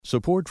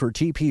Support for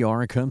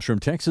TPR comes from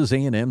Texas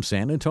A&M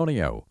San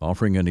Antonio,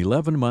 offering an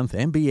 11-month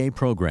MBA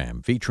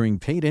program featuring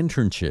paid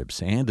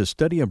internships and a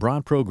study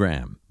abroad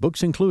program.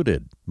 Books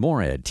included.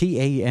 More at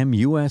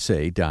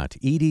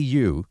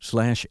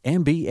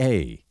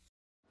tamusa.edu/MBA.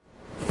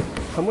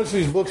 How much do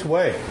these books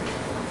weigh? I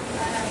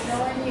have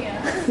no idea.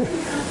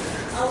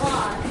 A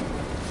lot.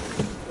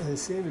 They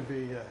seem to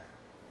be...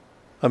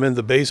 I'm in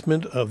the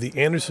basement of the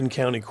Anderson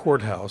County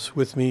Courthouse.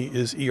 With me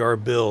is E.R.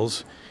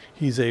 Bills.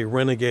 He's a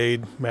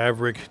renegade,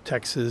 maverick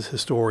Texas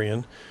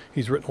historian.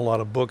 He's written a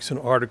lot of books and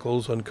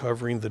articles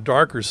uncovering the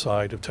darker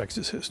side of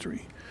Texas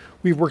history.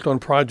 We've worked on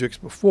projects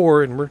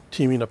before, and we're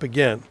teaming up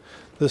again.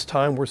 This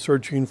time we're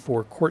searching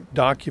for court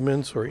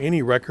documents or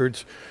any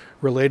records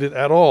related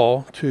at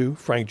all to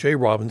Frank J.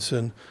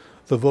 Robinson,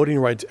 the voting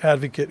rights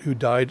advocate who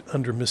died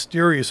under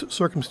mysterious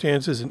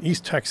circumstances in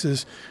East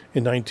Texas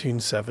in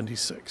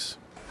 1976.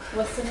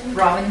 What's the name?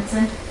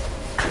 Robinson.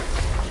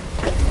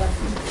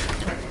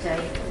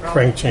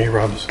 Frank J.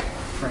 Robinson.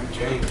 Frank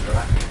J.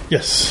 right?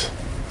 Yes.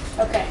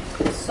 Okay,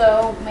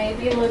 so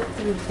maybe look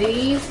through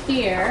these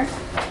here.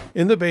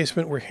 In the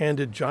basement, we're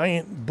handed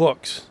giant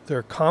books.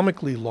 They're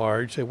comically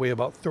large. They weigh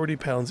about 30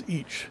 pounds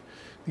each.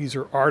 These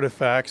are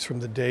artifacts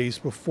from the days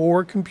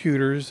before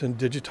computers and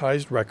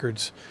digitized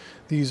records.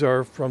 These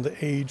are from the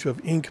age of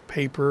ink,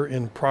 paper,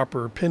 and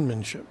proper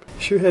penmanship.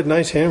 Sure had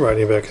nice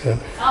handwriting back then.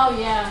 Oh,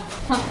 yeah.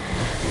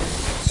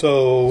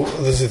 So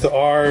this is the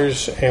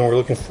R's, and we're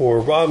looking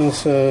for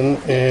Robinson,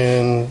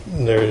 and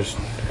there's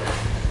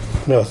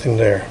nothing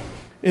there.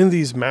 In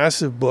these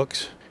massive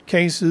books,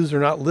 cases are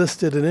not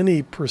listed in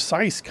any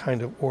precise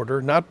kind of order,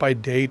 not by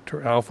date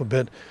or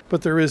alphabet,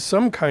 but there is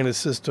some kind of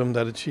system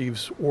that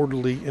achieves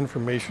orderly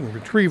information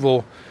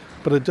retrieval,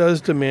 but it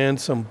does demand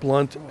some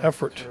blunt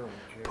effort,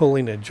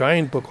 pulling a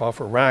giant book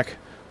off a rack,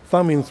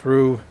 thumbing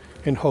through,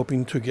 and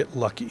hoping to get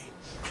lucky.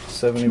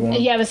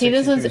 71. Yeah, but see,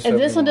 this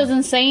one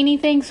doesn't say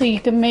anything, so you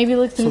can maybe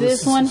look through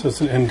this one. So it's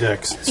an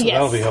index, so Yes.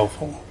 that'll be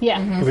helpful. Yeah.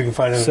 If we can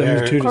find it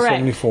 72 there. to Correct.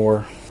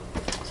 74.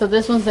 So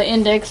this one's the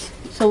index.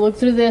 So look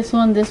through this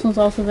one. This one's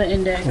also the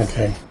index.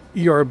 Okay.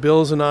 E.R.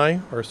 Bills and I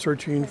are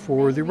searching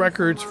for the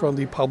records from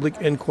the public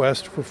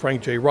inquest for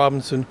Frank J.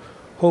 Robinson,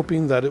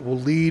 hoping that it will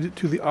lead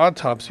to the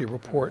autopsy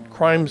report,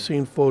 crime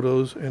scene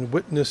photos, and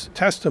witness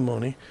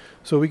testimony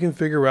so we can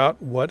figure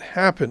out what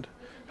happened.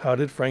 How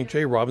did Frank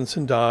J.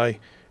 Robinson die,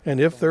 and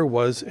if there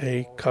was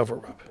a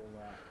cover-up?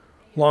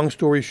 Long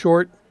story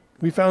short,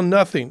 we found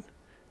nothing,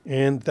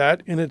 and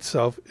that in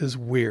itself is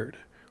weird.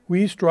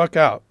 We struck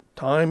out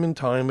time and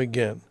time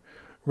again.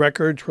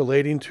 Records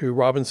relating to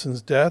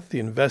Robinson's death, the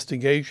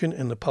investigation,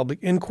 and the public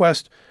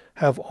inquest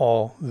have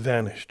all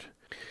vanished.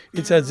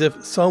 It's as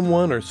if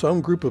someone or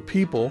some group of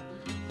people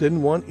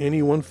didn't want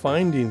anyone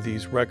finding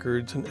these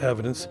records and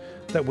evidence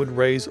that would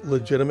raise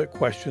legitimate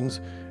questions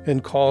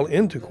and call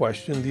into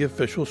question the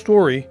official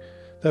story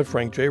that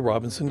Frank J.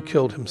 Robinson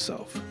killed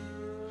himself.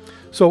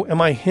 So am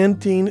I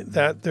hinting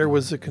that there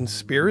was a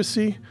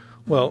conspiracy?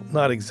 Well,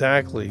 not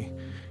exactly.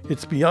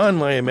 It's beyond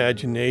my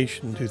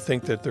imagination to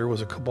think that there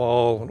was a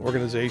cabal, an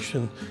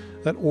organization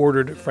that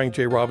ordered Frank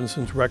J.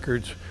 Robinson's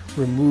records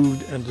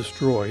removed and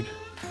destroyed.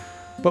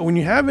 But when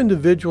you have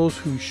individuals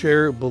who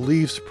share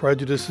beliefs,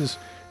 prejudices,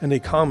 and a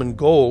common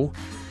goal,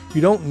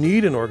 you don't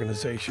need an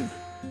organization.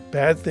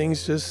 Bad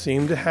things just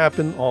seem to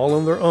happen all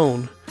on their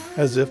own,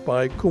 as if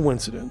by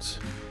coincidence.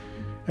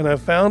 And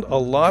I've found a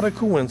lot of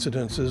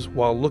coincidences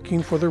while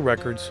looking for the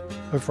records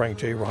of Frank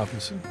J.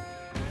 Robinson.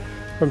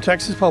 From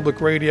Texas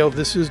Public Radio,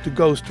 this is The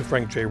Ghost of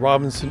Frank J.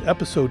 Robinson,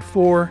 Episode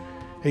 4,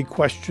 A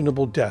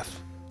Questionable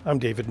Death. I'm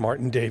David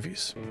Martin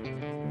Davies.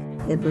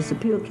 It was a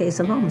pure case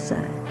of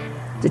homicide.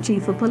 The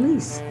chief of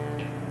police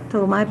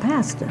told my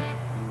pastor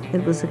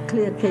it was a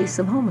clear case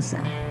of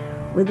homicide.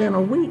 Within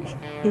a week,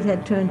 it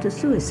had turned to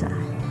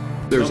suicide.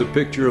 There's a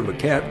picture of a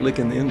cat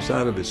licking the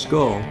inside of his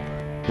skull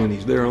when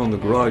he's there on the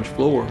garage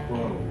floor.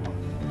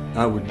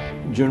 I would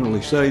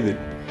generally say that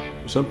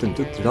something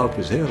took the top of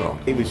his head off.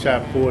 He was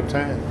shot 4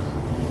 times.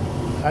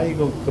 How you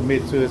gonna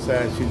commit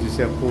suicide and shoot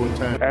yourself 4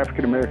 times?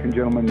 African-American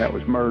gentleman that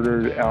was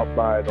murdered out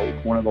by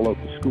one of the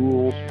local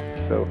schools.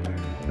 So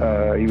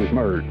he was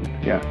murdered,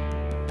 yeah.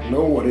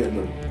 No one in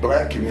the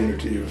black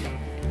community of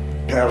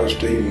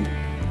Palestine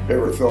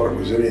ever thought it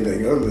was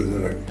anything other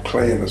than a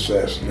Klan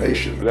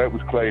assassination. That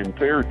was Klan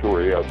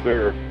territory out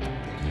there.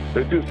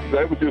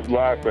 That was just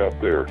life out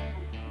there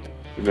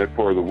in that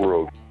part of the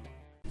world.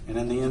 And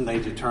in the end, they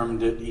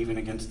determined it, even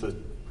against the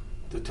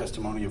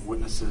testimony of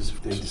witnesses,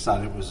 they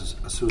decided it was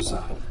a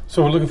suicide.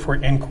 So we're looking for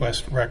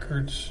inquest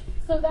records.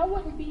 So that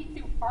wouldn't be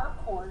through our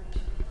court.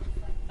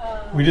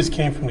 We just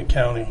came from the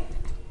county.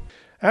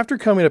 After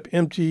coming up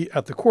empty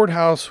at the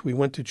courthouse, we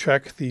went to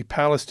check the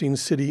Palestine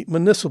City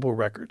municipal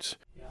records.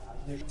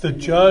 The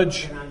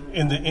judge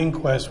in the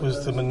inquest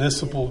was the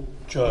municipal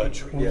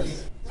judge.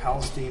 Yes.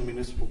 Palestine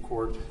Municipal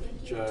Court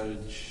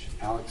Judge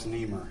Alex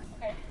Niemer.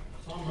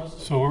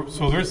 So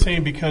they're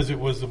saying because it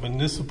was the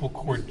municipal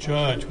court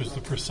judge was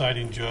the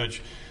presiding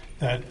judge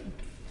that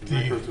the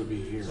records would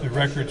be here. The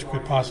records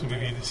could possibly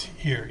be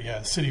here,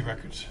 city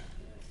records.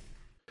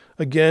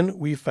 Again,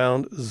 we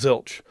found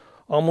zilch.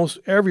 Almost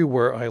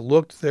everywhere I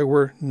looked, there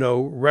were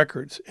no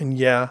records. And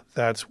yeah,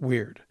 that's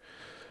weird.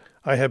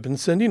 I have been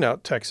sending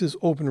out Texas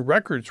open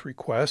records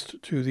requests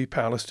to the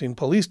Palestine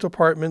Police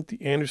Department,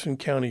 the Anderson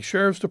County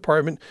Sheriff's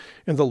Department,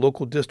 and the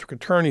local district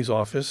attorney's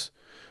office.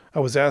 I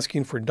was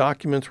asking for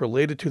documents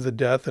related to the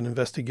death and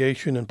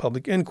investigation and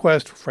public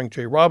inquest for Frank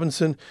J.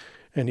 Robinson,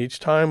 and each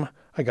time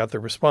I got the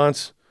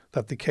response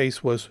that the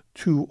case was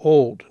too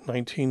old,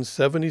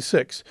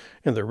 1976,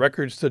 and the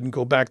records didn't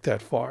go back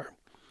that far.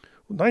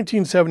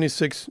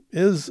 1976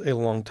 is a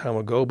long time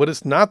ago, but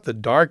it's not the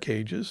Dark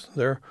Ages.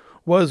 There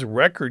was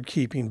record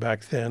keeping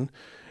back then,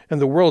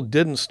 and the world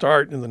didn't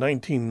start in the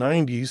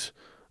 1990s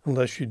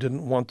unless you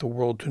didn't want the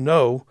world to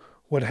know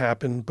what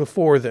happened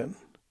before then.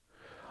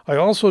 I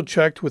also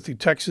checked with the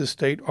Texas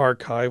State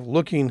Archive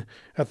looking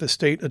at the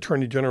State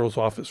Attorney General's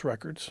office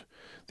records.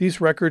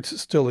 These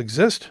records still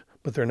exist,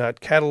 but they're not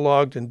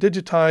cataloged and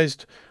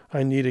digitized.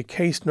 I need a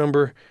case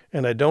number,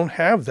 and I don't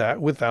have that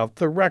without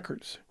the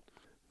records.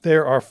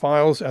 There are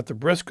files at the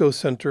Briscoe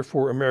Center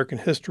for American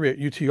History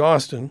at UT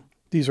Austin.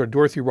 These are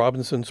Dorothy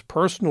Robinson's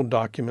personal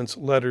documents,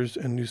 letters,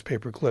 and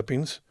newspaper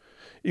clippings.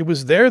 It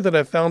was there that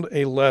I found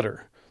a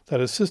letter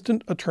that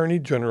Assistant Attorney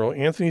General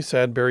Anthony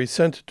Sadbury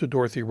sent to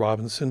Dorothy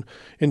Robinson,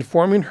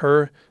 informing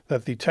her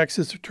that the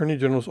Texas Attorney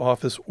General's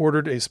office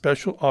ordered a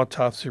special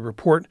autopsy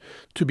report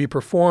to be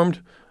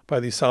performed by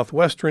the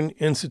Southwestern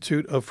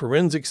Institute of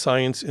Forensic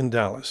Science in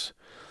Dallas.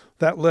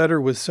 That letter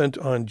was sent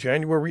on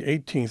January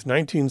 18,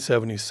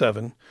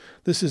 1977.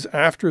 This is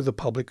after the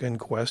public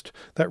inquest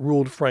that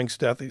ruled Frank's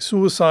death a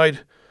suicide,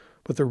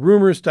 but the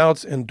rumors,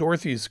 doubts, and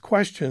Dorothy's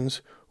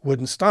questions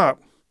wouldn't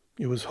stop.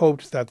 It was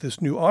hoped that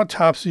this new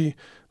autopsy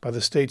by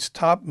the state's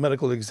top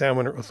medical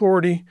examiner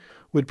authority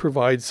would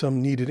provide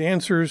some needed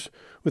answers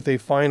with a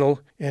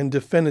final and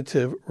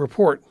definitive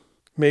report.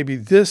 Maybe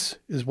this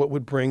is what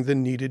would bring the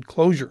needed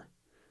closure.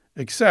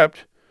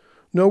 Except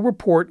no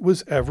report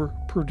was ever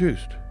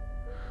produced.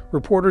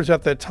 Reporters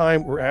at that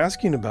time were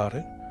asking about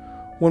it.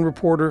 One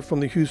reporter from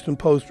the Houston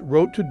Post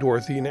wrote to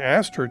Dorothy and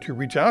asked her to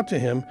reach out to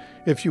him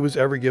if she was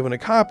ever given a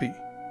copy.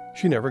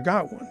 She never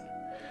got one.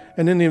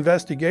 And in the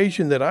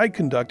investigation that I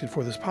conducted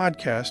for this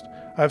podcast,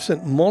 I've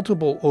sent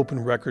multiple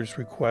open records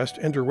requests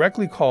and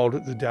directly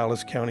called the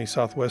Dallas County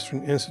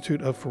Southwestern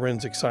Institute of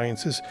Forensic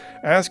Sciences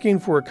asking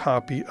for a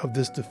copy of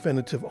this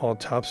definitive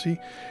autopsy,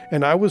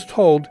 and I was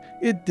told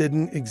it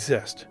didn't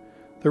exist.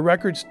 The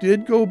records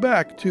did go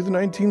back to the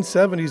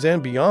 1970s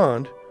and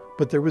beyond,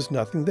 but there was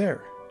nothing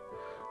there.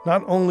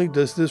 Not only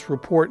does this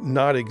report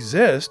not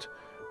exist,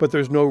 but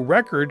there's no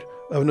record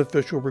of an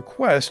official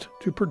request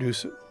to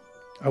produce it.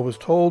 I was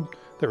told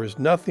there is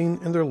nothing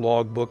in their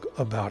logbook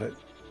about it.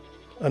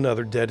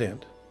 Another dead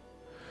end.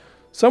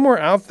 Somewhere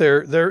out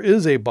there, there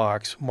is a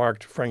box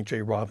marked Frank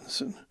J.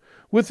 Robinson,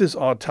 with his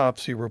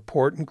autopsy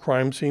report and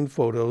crime scene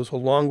photos,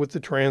 along with the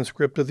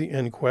transcript of the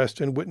inquest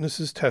and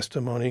witnesses'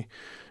 testimony,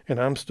 and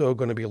I'm still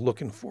going to be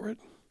looking for it.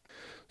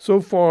 So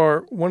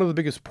far, one of the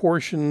biggest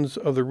portions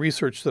of the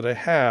research that I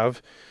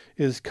have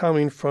is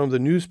coming from the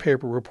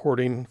newspaper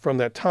reporting from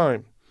that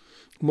time.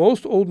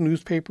 Most old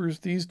newspapers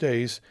these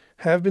days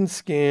have been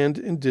scanned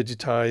and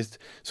digitized,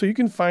 so you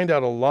can find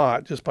out a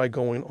lot just by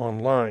going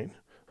online.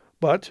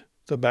 But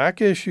the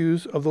back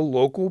issues of the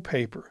local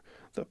paper,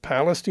 the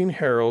Palestine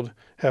Herald,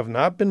 have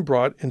not been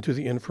brought into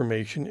the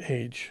information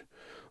age.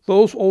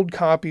 Those old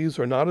copies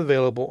are not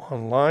available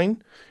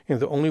online, and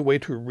the only way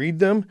to read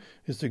them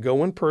is to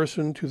go in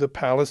person to the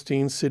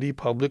Palestine City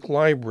Public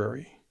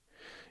Library.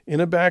 In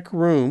a back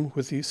room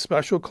with these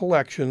special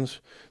collections,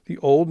 the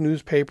old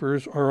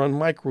newspapers are on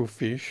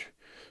microfiche,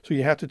 so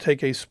you have to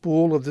take a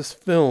spool of this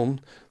film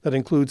that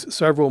includes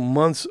several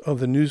months of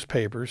the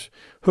newspapers,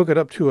 hook it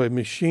up to a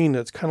machine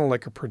that's kind of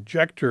like a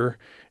projector,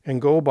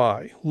 and go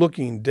by,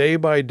 looking day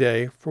by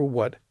day for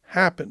what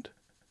happened.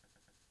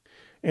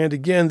 And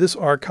again, this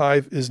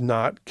archive is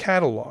not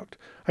cataloged.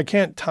 I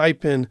can't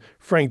type in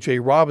Frank J.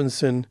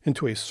 Robinson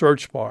into a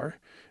search bar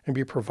and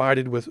be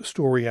provided with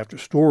story after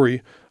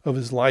story of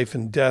his life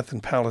and death in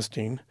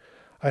Palestine.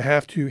 I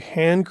have to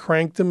hand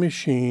crank the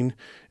machine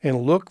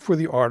and look for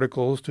the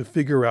articles to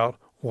figure out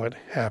what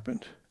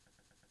happened.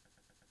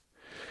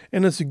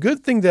 And it's a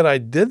good thing that I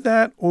did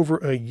that over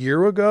a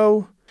year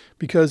ago,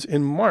 because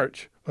in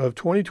March of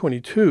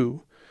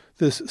 2022,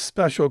 this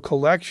special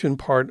collection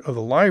part of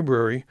the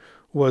library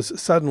was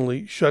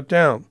suddenly shut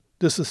down,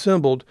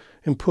 disassembled,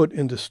 and put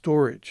into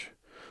storage.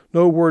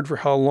 No word for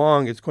how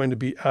long it's going to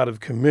be out of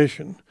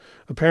commission.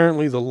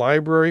 Apparently, the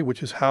library,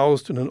 which is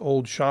housed in an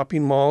old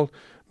shopping mall,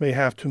 may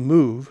have to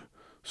move.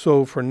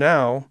 So for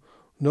now,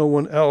 no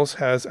one else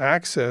has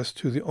access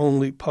to the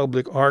only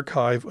public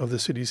archive of the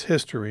city's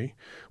history,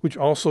 which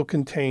also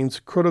contains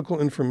critical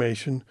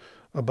information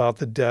about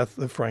the death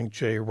of Frank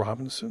J.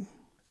 Robinson.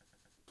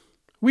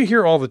 We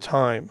hear all the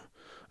time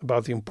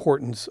about the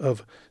importance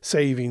of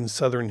saving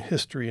Southern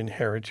history and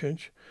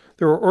heritage.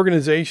 There are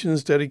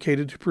organizations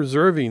dedicated to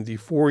preserving the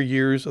 4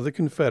 years of the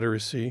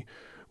Confederacy,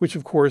 which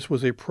of course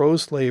was a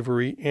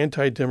pro-slavery,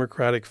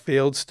 anti-democratic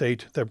failed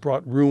state that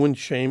brought ruin,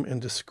 shame,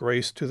 and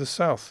disgrace to the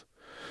South.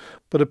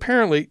 But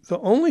apparently, the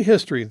only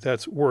history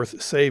that's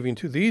worth saving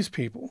to these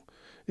people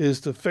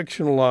is the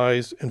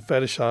fictionalized and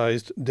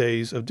fetishized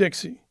days of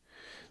Dixie.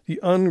 The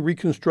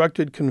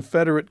unreconstructed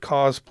Confederate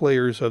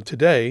cosplayers of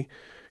today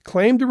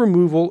claim the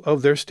removal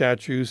of their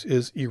statues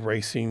is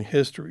erasing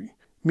history.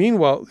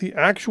 Meanwhile, the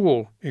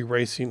actual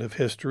erasing of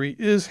history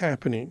is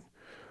happening.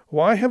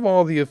 Why have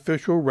all the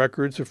official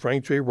records of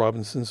Frank J.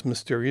 Robinson's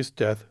mysterious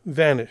death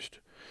vanished?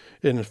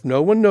 And if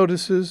no one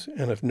notices,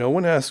 and if no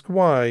one asks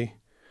why,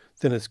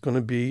 then it's going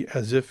to be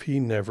as if he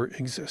never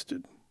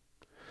existed.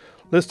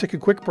 Let's take a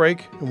quick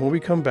break, and when we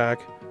come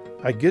back,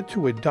 I get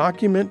to a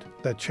document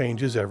that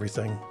changes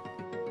everything.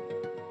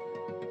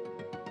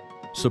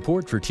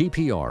 Support for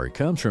TPR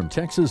comes from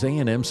Texas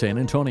A&M San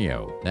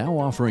Antonio, now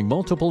offering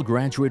multiple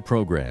graduate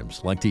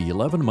programs like the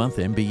 11-month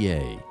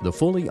MBA, the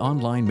fully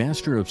online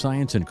Master of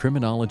Science in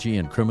Criminology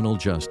and Criminal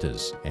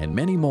Justice, and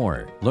many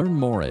more. Learn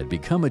more at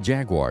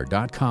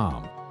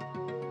becomeajaguar.com.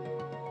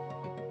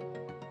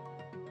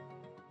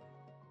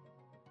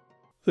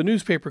 The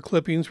newspaper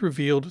clippings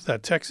revealed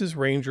that Texas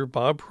Ranger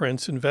Bob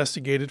Prince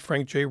investigated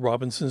Frank J.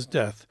 Robinson's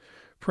death.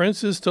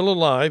 Prince is still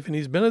alive, and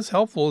he's been as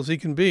helpful as he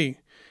can be.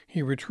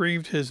 He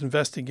retrieved his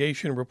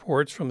investigation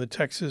reports from the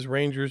Texas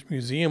Rangers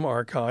Museum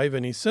archive,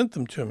 and he sent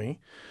them to me.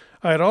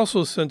 I had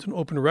also sent an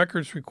open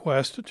records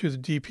request to the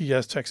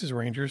DPS Texas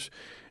Rangers,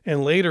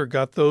 and later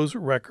got those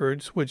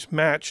records which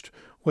matched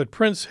what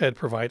Prince had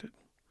provided.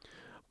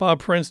 Bob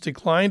Prince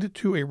declined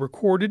to a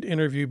recorded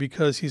interview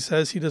because he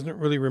says he doesn't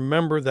really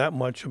remember that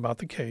much about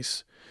the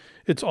case.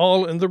 It's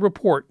all in the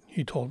report,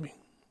 he told me.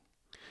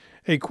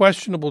 A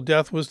Questionable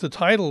Death was the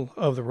title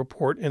of the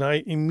report, and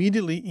I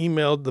immediately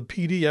emailed the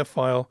PDF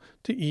file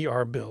to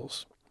E.R.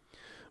 Bills.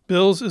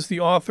 Bills is the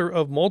author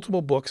of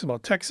multiple books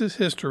about Texas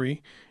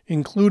history,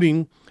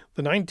 including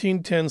the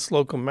 1910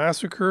 Slocum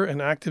Massacre,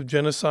 an active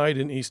genocide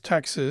in East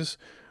Texas,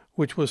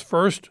 which was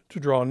first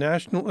to draw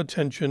national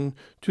attention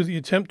to the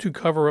attempt to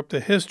cover up the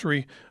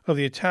history of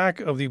the attack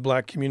of the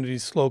black community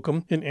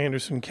Slocum in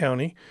Anderson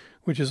County,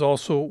 which is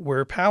also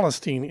where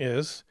Palestine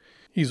is.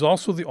 He's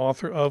also the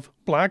author of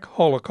Black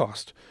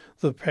Holocaust,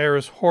 the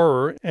Paris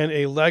Horror, and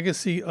a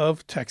Legacy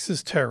of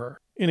Texas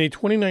Terror. In a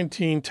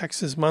 2019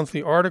 Texas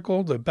Monthly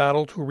article, The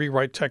Battle to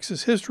Rewrite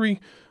Texas History,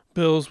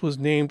 Bills was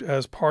named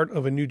as part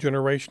of a new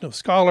generation of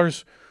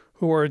scholars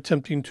who are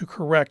attempting to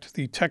correct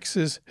the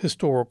Texas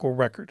historical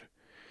record.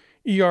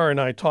 ER and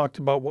I talked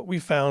about what we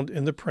found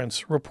in the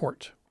Prince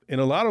report. In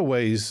a lot of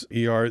ways,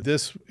 ER,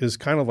 this is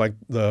kind of like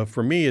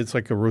for me, it's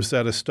like a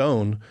Rosetta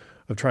Stone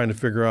of trying to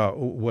figure out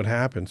what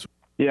happens.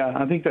 Yeah,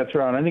 I think that's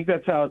right. I think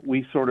that's how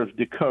we sort of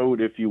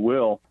decode, if you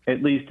will,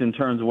 at least in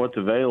terms of what's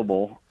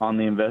available on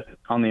the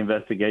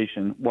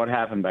investigation, what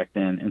happened back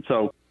then. And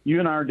so you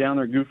and I are down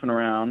there goofing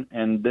around,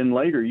 and then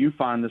later you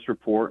find this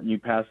report and you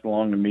pass it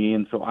along to me,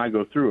 and so I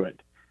go through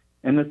it.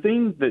 And the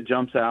thing that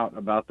jumps out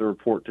about the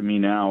report to me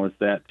now is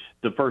that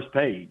the first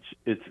page,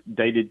 it's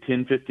dated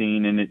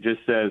 10/15, and it just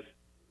says,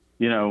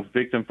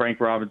 victim Frank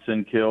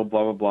Robinson killed,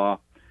 blah, blah, blah.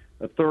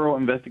 A thorough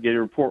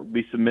investigative report will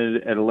be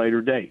submitted at a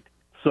later date.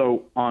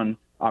 So on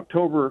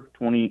October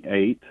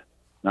 28,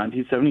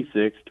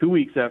 1976, 2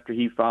 weeks after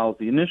he files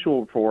the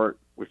initial report,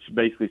 which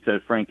basically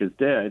says Frank is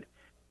dead,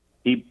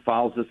 he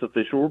files this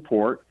official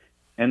report,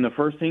 and the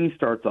first thing he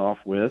starts off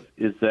with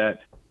is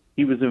that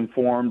he was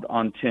informed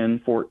on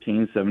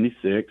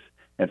 10/14/76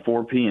 at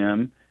 4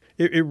 p.m.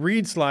 It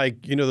reads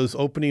like, those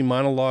opening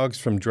monologues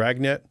from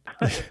Dragnet.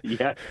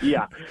 Yeah.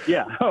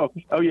 Oh,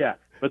 yeah.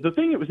 But the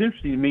thing that was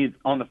interesting to me is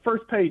on the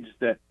first page is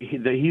that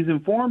he's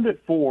informed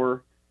at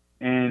 4,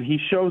 and he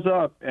shows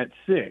up at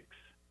 6.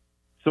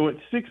 So it's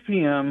 6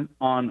 p.m.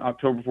 on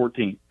October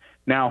 14th.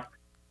 Now,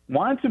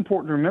 why it's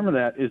important to remember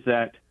that is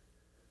that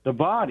the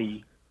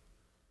body,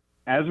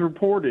 as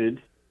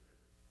reported,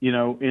 in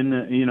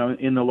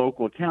the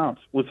local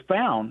accounts, was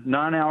found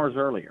 9 hours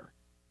earlier.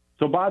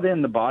 So by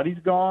then the body's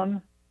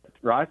gone,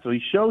 right? So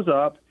he shows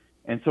up,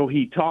 and so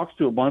he talks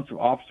to a bunch of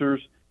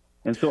officers,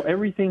 and so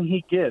everything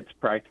he gets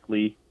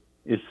practically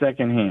is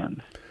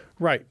secondhand.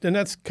 Right, and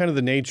that's kind of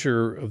the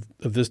nature of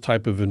this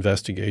type of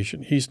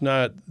investigation. He's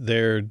not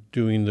there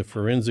doing the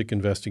forensic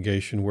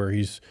investigation where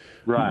he's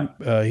right.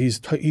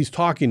 He's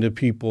talking to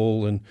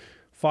people and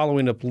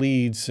following up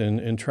leads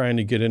and trying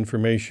to get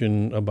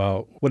information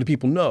about what do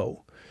people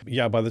know.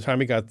 Yeah, by the time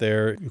he got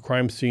there, the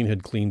crime scene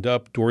had cleaned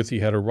up. Dorothy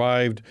had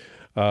arrived,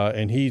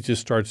 and he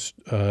just starts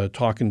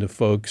talking to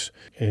folks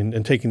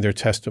and taking their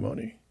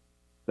testimony.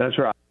 That's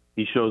right.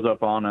 He shows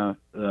up on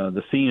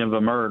the scene of a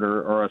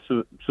murder or a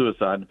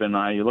suicide, depending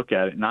on how you look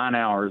at it, 9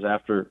 hours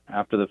after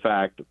the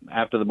fact,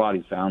 after the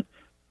body's found.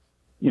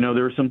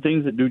 There are some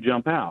things that do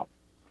jump out.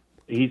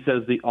 He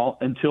says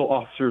until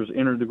officers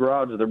entered the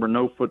garage, there were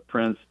no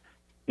footprints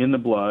in the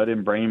blood,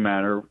 and brain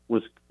matter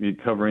was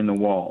covering the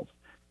walls.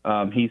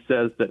 He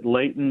says that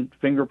latent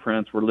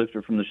fingerprints were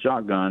lifted from the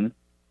shotgun,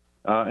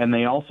 and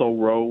they also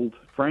rolled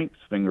Frank's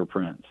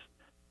fingerprints.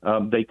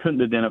 They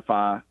couldn't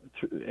identify,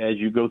 as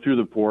you go through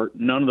the report,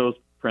 none of those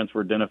prints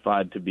were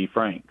identified to be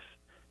Frank's.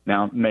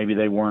 Now, maybe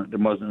there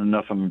wasn't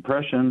enough of an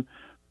impression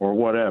or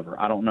whatever.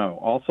 I don't know.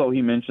 Also,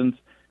 he mentions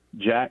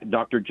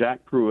Dr.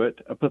 Jack Pruitt,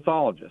 a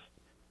pathologist,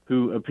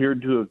 who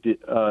appeared to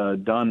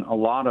have done a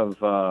lot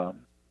of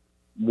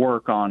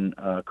work on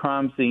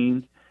crime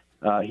scenes.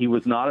 He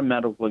was not a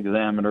medical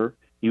examiner.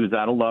 He was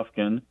out of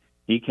Lufkin.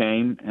 He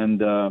came and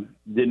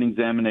did an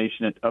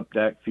examination at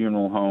Updack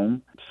Funeral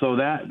Home. So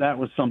that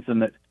was something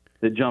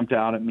that jumped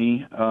out at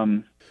me.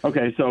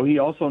 Okay, so he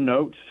also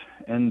notes,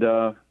 and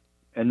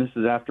this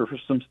is after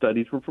some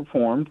studies were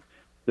performed,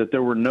 that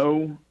there were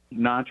no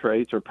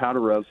nitrates or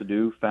powder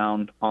residue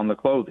found on the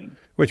clothing.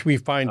 Which we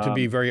find to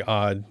be very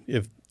odd.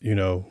 If,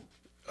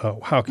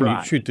 how can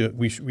you shoot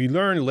we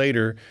learn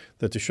later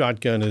that the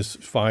shotgun is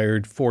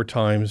fired 4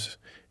 times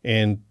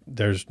and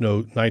there's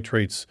no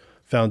nitrates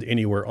found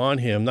anywhere on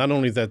him. Not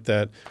only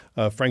that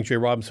Frank J.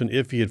 Robinson,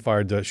 if he had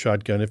fired the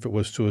shotgun, if it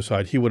was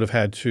suicide, he would have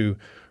had to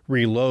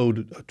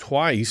reload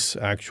twice,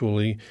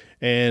 actually,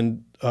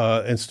 and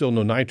still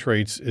no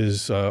nitrates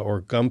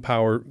or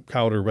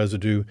gunpowder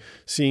residue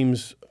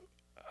seems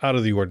out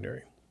of the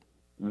ordinary.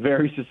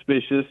 Very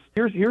suspicious.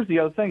 Here's the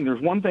other thing.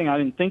 There's one thing I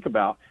didn't think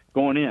about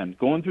going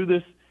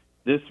through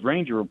this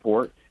Ranger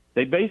report.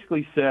 They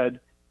basically said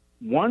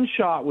one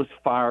shot was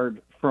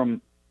fired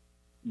from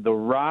the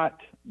right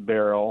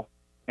barrel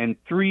and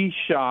 3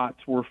 shots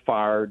were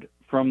fired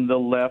from the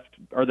left,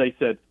 or they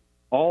said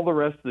all the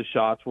rest of the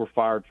shots were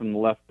fired from the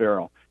left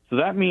barrel. So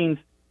that means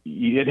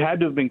it had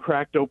to have been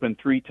cracked open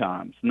 3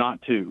 times,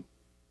 not 2,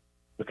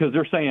 because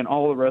they're saying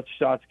all the rest of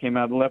the shots came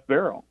out of the left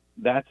barrel.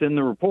 That's in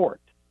the report.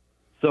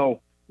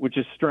 So, which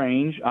is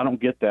strange. I don't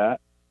get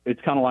that.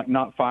 It's kind of like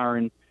not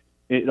firing.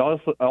 It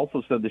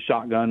also said the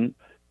shotgun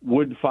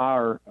would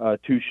fire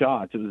 2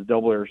 shots. It was a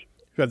double air.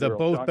 That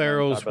both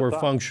barrels were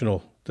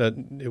functional, that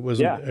it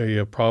wasn't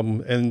a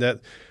problem, and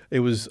that it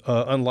was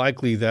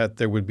unlikely that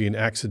there would be an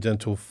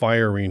accidental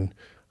firing,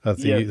 that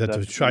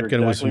the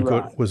shotgun was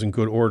in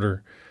good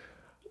order.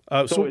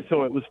 So it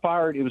was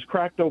fired. It was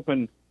cracked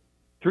open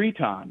 3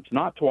 times,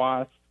 not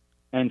twice,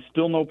 and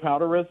still no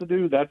powder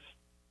residue.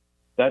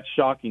 That's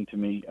shocking to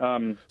me.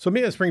 So let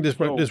me just bring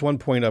this one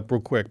point up real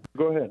quick.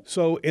 Go ahead.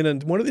 So in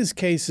one of these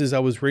cases I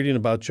was reading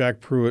about, Jack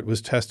Pruitt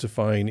was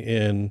testifying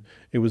in.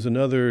 It was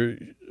another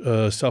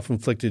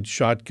self-inflicted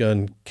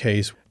shotgun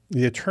case.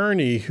 The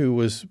attorney who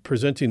was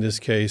presenting this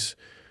case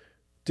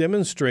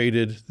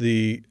demonstrated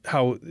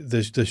how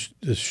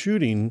the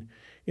shooting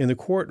in the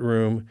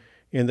courtroom,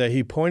 in that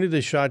he pointed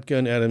the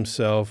shotgun at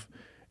himself,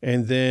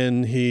 and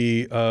then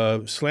he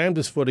slammed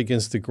his foot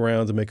against the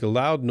ground to make a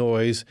loud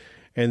noise,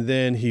 and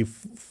then he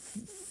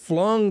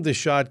flung the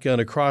shotgun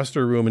across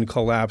the room and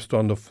collapsed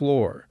on the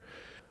floor.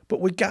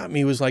 But what got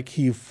me was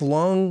he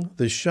flung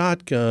the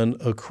shotgun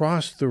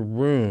across the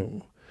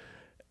room.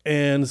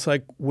 And it's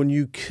like when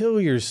you kill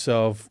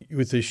yourself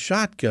with a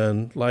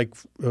shotgun, like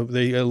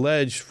they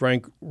allege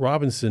Frank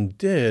Robinson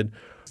did,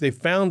 they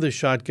found the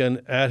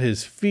shotgun at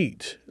his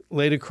feet,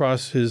 laid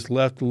across his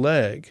left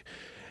leg.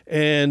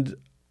 And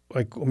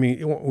when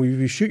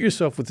you shoot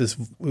yourself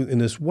in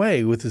this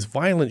way, with this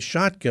violent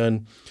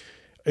shotgun,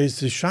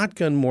 is the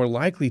shotgun more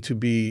likely to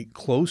be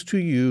close to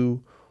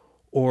you,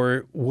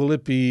 or will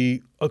it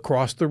be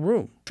across the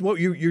room? Well,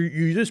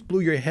 you just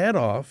blew your head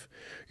off.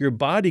 Your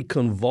body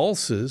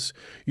convulses.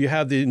 You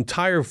have the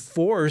entire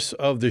force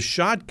of the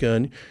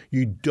shotgun.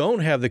 You don't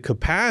have the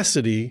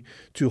capacity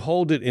to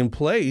hold it in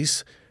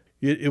place.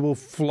 It will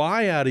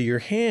fly out of your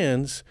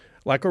hands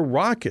like a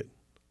rocket.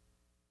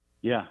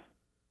 Yeah.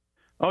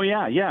 Oh,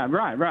 yeah,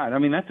 right. I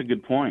mean, that's a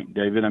good point,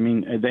 David. I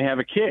mean, they have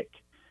a kick.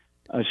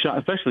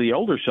 Especially the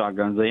older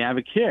shotguns, they have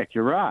a kick.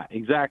 You're right.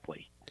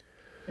 Exactly.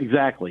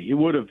 It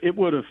would have,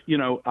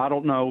 I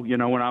don't know,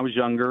 when I was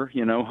younger,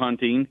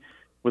 hunting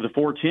with a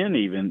 410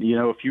 even,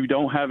 if you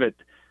don't have it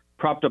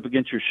propped up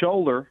against your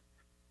shoulder,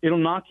 it'll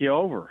knock you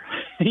over.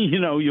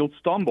 You'll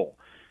stumble.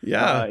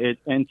 Yeah.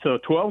 And so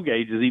 12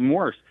 gauge is even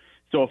worse.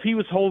 So if he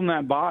was holding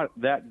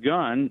that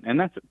gun, and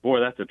that's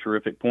a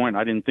terrific point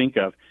I didn't think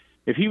of.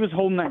 If he was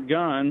holding that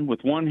gun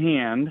with one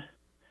hand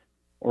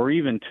or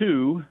even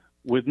 2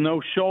 with no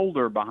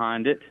shoulder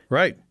behind it.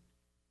 Right.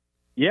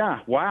 Yeah,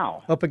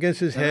 wow. Up against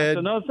his head.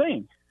 That's another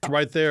thing.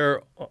 Right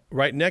there,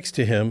 right next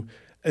to him,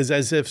 is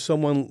as if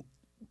someone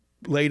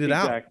laid it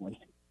out. Exactly.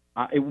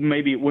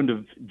 Maybe it wouldn't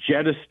have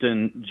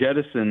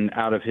jettisoned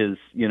out of his,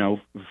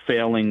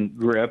 failing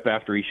grip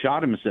after he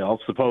shot himself,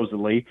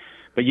 supposedly.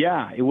 But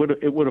yeah, it would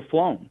have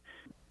flown.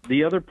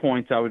 The other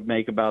points I would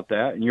make about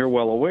that, and you're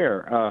well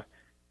aware,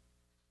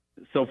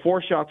 so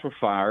 4 shots were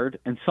fired,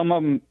 and some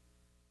of them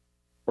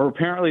were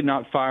apparently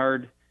not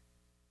fired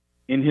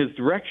in his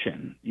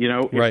direction.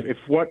 Right. If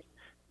what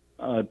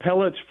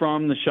pellets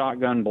from the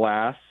shotgun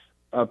blast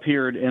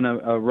appeared in a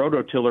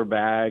rototiller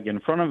bag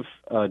in front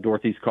of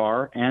Dorothy's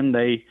car, and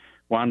they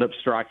wound up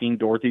striking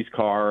Dorothy's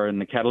car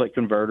and the catalytic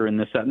converter and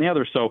this, that, and the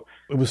other. So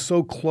it was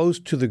so close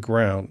to the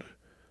ground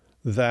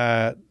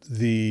that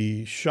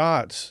the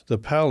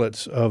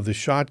pellets of the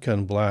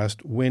shotgun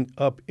blast went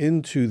up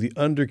into the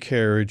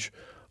undercarriage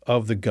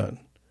of the gun.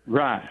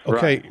 Right.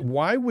 Okay. Right.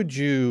 Why would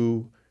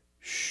you,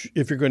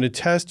 if you're going to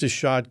test a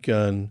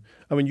shotgun,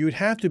 you would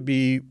have to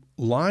be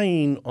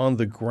lying on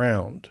the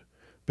ground,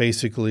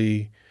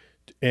 basically,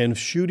 and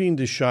shooting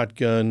the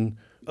shotgun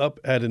up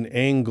at an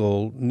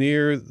angle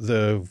near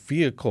the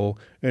vehicle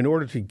in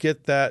order to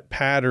get that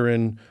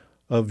pattern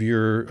of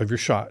your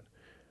shot.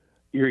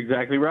 You're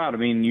exactly right. I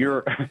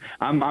mean,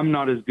 I'm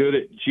not as good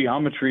at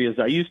geometry as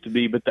I used to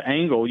be, but the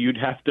angle you'd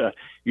have to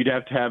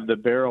have the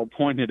barrel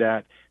pointed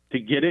at to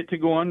get it to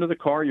go under the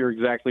car. You're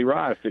exactly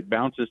right. If it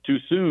bounces too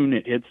soon,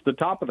 it hits the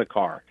top of the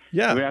car.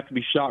 Yeah, it would have to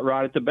be shot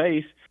right at the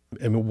base.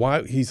 I mean,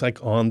 why he's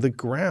like on the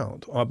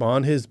ground,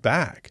 on his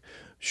back,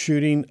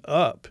 shooting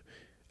up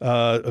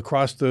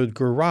across the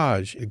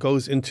garage. It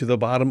goes into the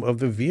bottom of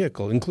the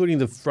vehicle, including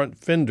the front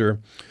fender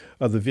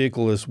of the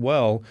vehicle as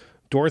well.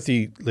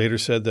 Dorothy later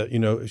said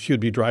that, she would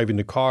be driving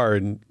the car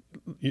and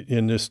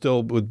there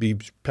still would be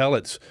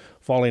pellets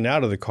falling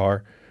out of the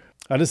car.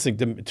 I just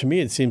think, to me,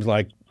 it seems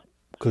like,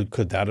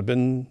 could that have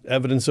been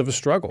evidence of a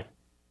struggle?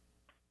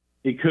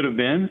 It could have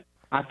been.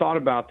 I thought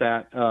about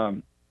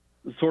that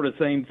sort of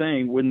same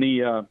thing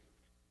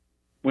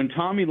when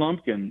Tommy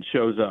Lumpkin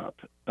shows up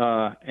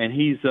and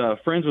he's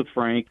friends with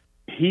Frank.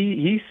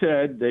 He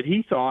said that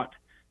he thought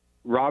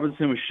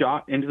Robinson was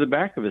shot into the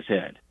back of his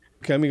head.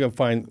 Okay, I'm going to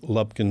find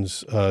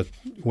Lumpkin's,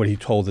 what he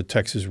told the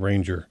Texas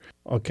Ranger.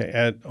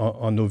 Okay,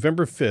 on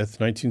November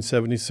 5th,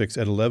 1976,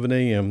 at 11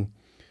 a.m.,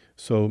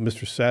 so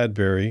Mr.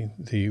 Sadberry,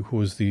 who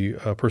was the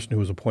person who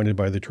was appointed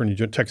by the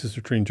Texas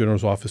Attorney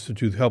General's office to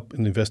do help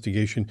in the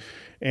investigation,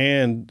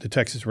 and the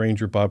Texas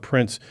Ranger, Bob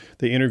Prince,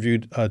 they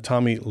interviewed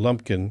Tommy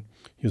Lumpkin.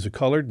 He was a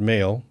colored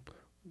male.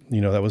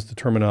 That was the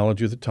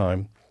terminology of the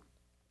time,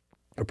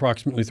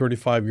 approximately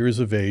 35 years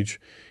of age.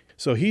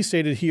 So he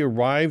stated he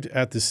arrived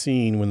at the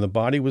scene when the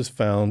body was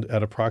found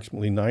at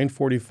approximately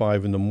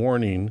 9:45 in the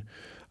morning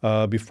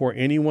before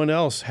anyone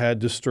else had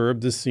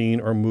disturbed the scene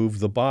or moved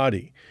the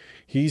body.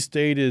 He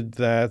stated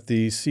that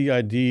the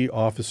CID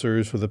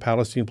officers for the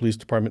Palestine Police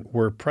Department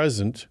were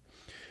present,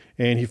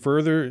 and he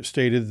further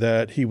stated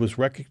that he was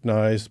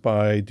recognized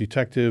by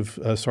Detective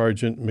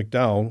Sergeant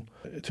McDowell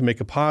to make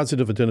a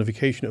positive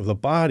identification of the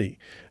body,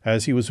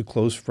 as he was a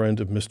close friend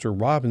of Mr.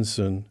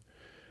 Robinson.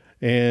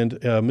 And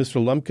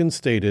Mr. Lumpkin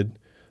stated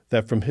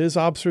that from his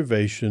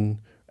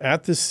observation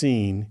at the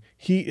scene,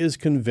 he is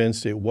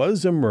convinced it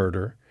was a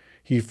murder.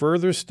 He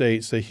further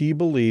states that he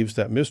believes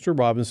that Mr.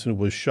 Robinson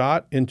was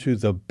shot into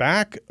the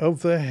back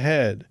of the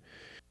head.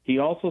 He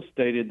also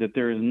stated that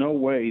there is no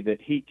way that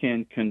he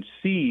can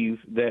conceive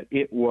that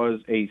it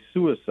was a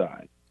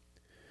suicide.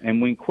 And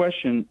when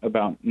questioned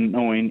about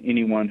knowing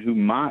anyone who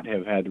might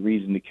have had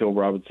reason to kill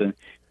Robinson,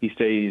 he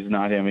stated he does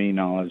not have any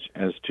knowledge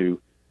as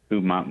to who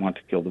might want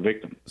to kill the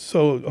victim.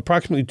 So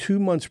approximately 2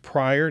 months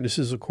prior, this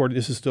is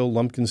still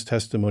Lumpkin's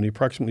testimony,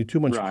 approximately 2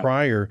 months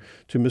prior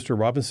to Mr.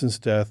 Robinson's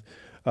death,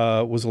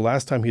 was the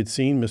last time he had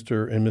seen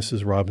Mr. and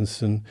Mrs.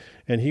 Robinson,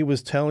 and he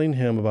was telling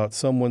him about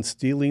someone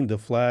stealing the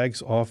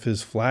flags off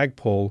his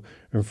flagpole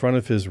in front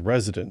of his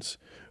residence.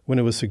 When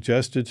it was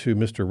suggested to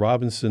Mr.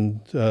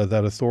 Robinson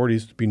that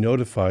authorities be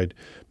notified,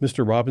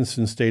 Mr.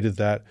 Robinson stated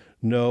that,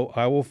 "No,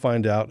 I will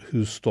find out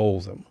who stole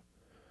them."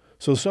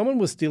 So someone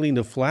was stealing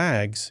the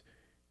flags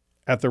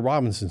at the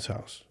Robinsons'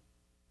 house.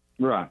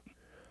 Right.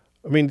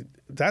 I mean,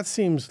 that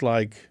seems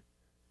like,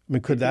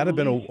 could that have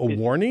been a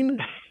warning?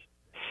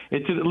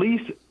 It's at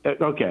least,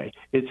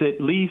 it's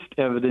at least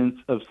evidence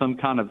of some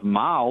kind of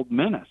mild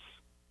menace.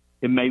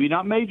 It may be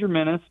not major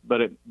menace,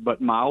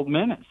 but mild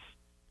menace.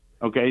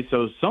 Okay,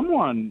 so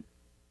someone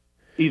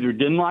either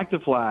didn't like the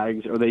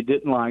flags or they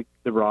didn't like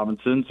the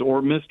Robinsons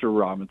or Mr.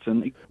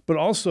 Robinson. But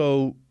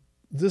also,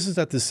 this is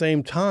at the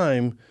same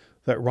time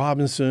that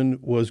Robinson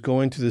was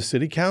going to the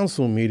city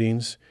council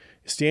meetings,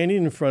 standing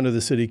in front of the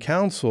city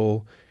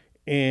council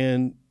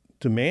and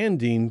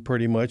demanding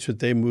pretty much that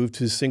they move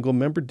to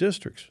single-member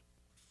districts.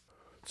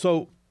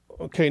 So,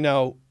 okay,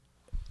 now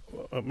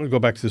I'm going to go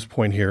back to this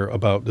point here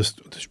about this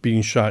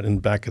being shot in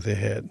the back of the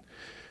head.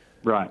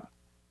 Right.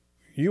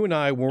 You and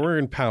I, when we're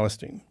in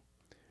Palestine,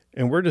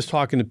 and we're just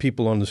talking to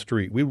people on the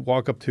street, we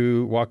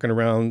walking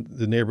around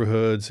the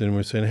neighborhoods, and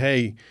we're saying,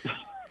 "Hey,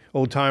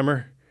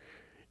 old-timer,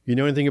 you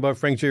know anything about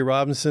Frank J.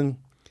 Robinson?"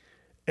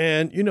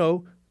 And,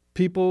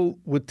 people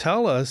would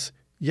tell us,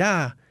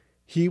 "Yeah,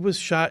 he was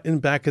shot in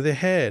back of the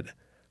head."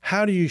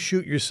 How do you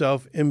shoot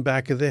yourself in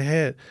back of the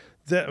head?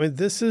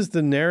 This is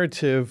the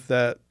narrative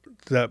that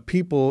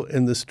people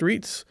in the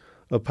streets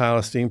of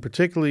Palestine,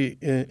 particularly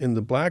in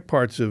the black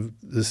parts of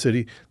the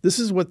city, this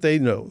is what they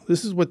know.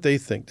 This is what they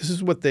think. This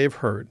is what they've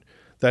heard,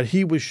 that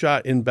he was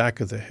shot in back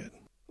of the head.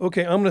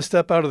 Okay, I'm going to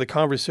step out of the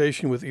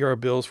conversation with E.R.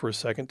 Bills for a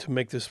second to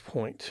make this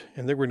point,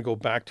 and then we're going to go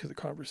back to the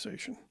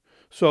conversation.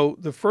 So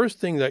the first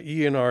thing that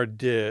E&R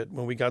did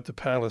when we got to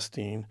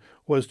Palestine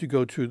was to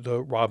go to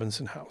the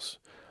Robinson house.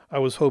 I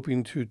was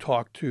hoping to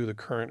talk to the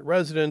current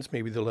residents.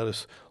 Maybe they'll let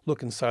us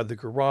look inside the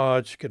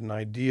garage, get an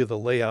idea of the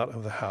layout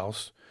of the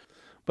house.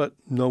 But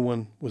no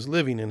one was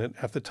living in it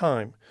at the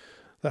time.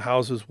 The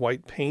house's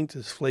white paint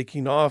is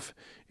flaking off.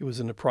 It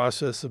was in the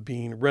process of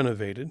being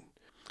renovated.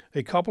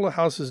 A couple of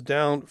houses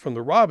down from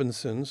the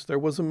Robinsons, there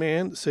was a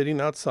man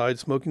sitting outside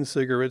smoking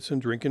cigarettes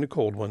and drinking a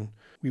cold one.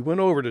 We went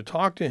over to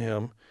talk to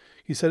him.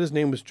 He said his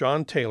name was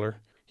John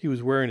Taylor. He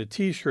was wearing a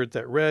T-shirt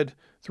that read,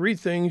 3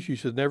 things you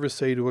should never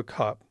say to a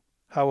cop.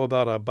 How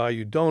about I buy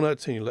you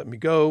donuts and you let me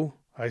go?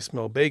 I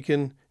smell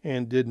bacon,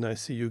 and didn't I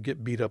see you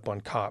get beat up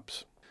on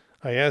cops?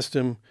 I asked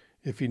him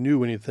if he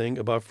knew anything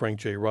about Frank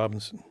J.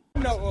 Robinson.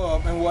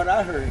 No, and what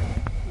I heard,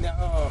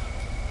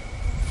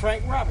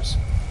 Frank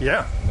Robinson.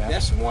 Yeah.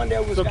 That's the one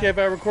that was... It's okay if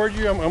I record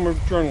you? I'm a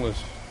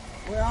journalist.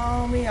 Well,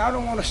 I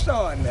don't want to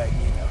start nothing,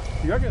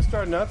 You're not going to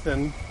start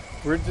nothing.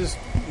 We're just,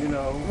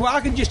 Well,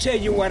 I can just tell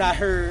you what I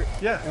heard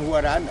and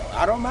what I know.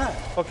 I don't mind.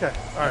 Okay,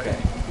 all right. Okay.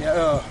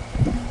 Yeah,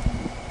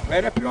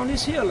 right up here on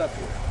this hill up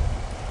here.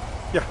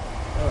 Yeah.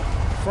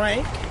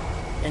 Frank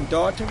and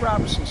Dorothy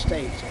Robinson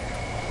stayed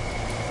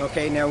there.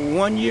 Okay, now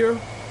 1 year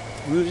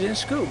we was in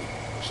school.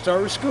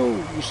 Story School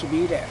used to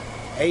be there.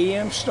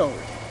 AM Story.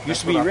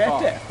 Used to be right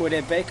there where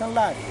that vacant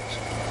lot is.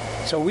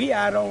 So we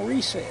out on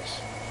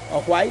recess.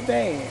 A white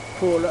van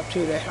pulled up to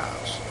their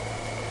house.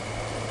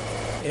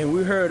 And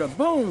we heard a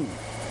boom.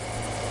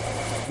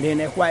 Then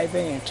that white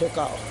van took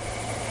off.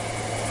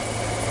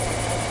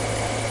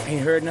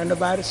 Ain't heard nothing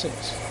about it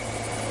since.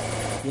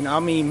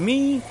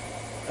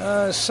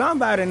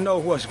 Somebody know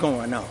what's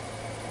going on.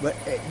 But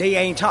they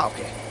ain't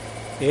talking.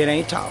 It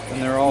ain't talking.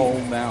 And they're all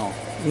old now.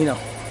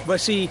 But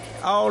see,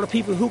 all the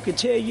people who can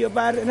tell you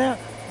about it now,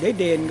 they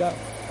dead and gone.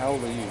 How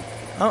old are you?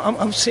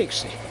 I'm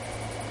 60.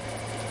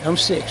 I'm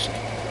 60.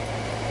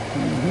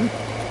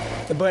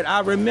 But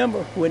I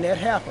remember when that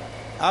happened.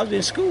 I was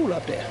in school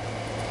up there.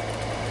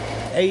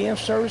 AM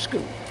Service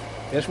School.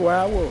 That's where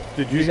I was.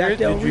 Did you hear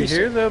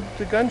the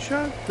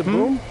gunshot? The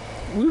boom?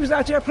 We was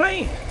out there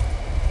playing.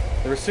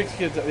 There were 6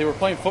 kids. They were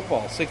playing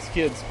football. 6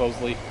 kids,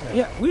 supposedly.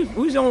 Yeah, we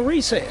was on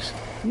recess.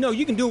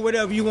 You can do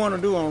whatever you want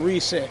to do on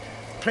recess.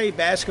 Play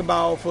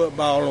basketball,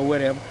 football, or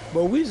whatever.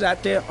 But we was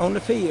out there on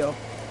the field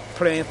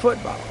playing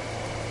football.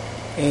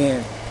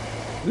 And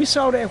we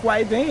saw that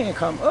white van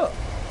come up.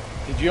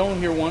 Did you only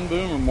hear one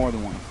boom or more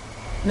than one?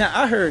 Now,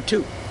 I heard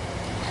 2.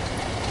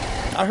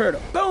 I heard a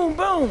boom,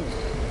 boom.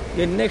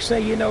 Then the next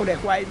thing you know,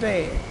 that white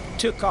van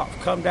took off,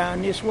 come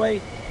down this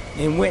way,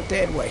 and went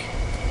that way.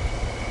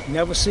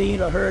 Never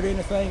seen or heard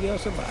anything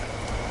else about it.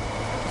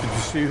 Did you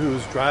see who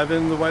was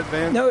driving the white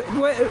van? No,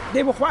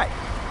 they were white.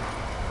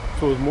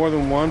 So it was more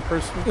than one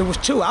person? It was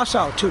 2. I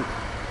saw 2.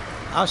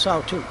 I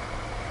saw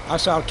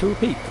 2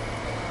 people.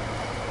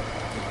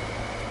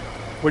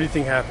 What do you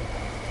think happened?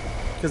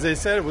 Because they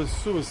said it was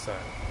suicide.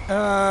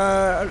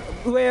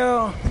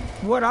 Well,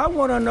 what I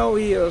want to know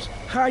is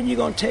how you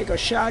going to take a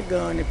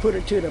shotgun and put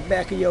it to the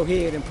back of your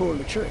head and pull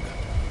the trigger?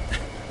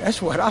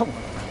 That's what I want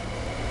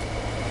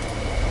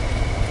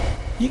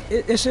to know.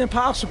 It's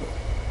impossible.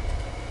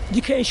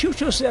 You can't shoot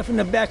yourself in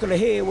the back of the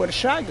head with a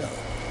shotgun.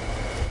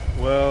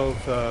 Well,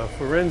 the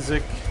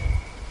forensic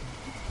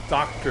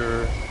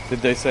doctor... Did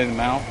they say the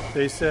mouth?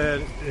 They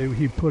said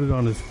he put it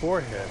on his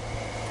forehead.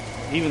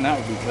 Even that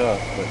would be tough,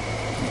 but...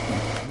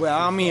 Well,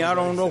 I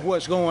don't know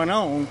what's going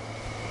on,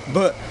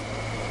 but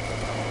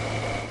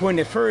when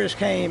it first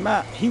came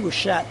out, he was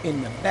shot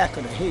in the back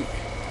of the head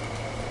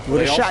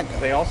with a shotgun.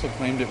 They also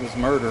claimed it was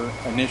murder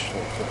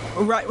initially.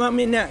 Right. Well,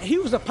 now, he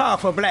was a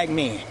powerful black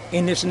man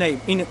in this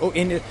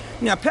neighborhood.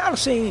 Now,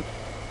 Palestine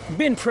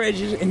been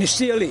prejudiced, and it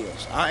still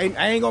is. I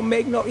ain't going to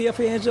make no ifs,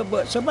 ands, or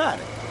buts about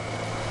it.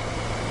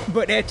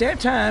 But at that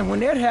time, when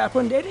that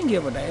happened, they didn't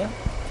give a damn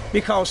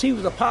because he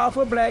was a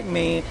powerful black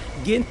man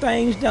getting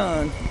things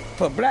done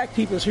for black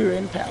people here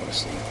in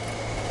Palestine.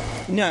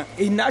 Now,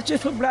 it's not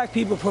just for black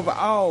people, but for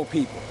all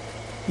people.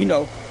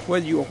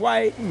 Whether you were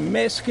white,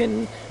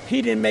 Mexican,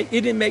 it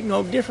didn't make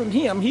no difference to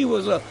him. He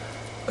was a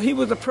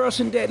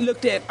person that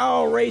looked at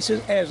all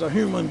races as a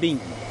human being.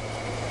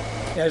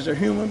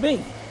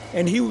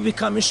 And he was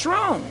becoming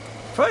strong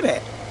for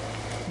that.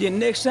 The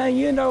next thing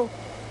you know,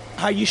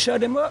 how you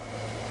shut him up?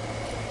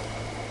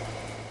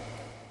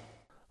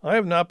 I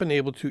have not been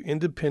able to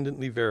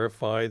independently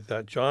verify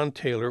that John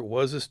Taylor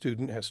was a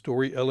student at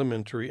Story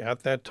Elementary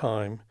at that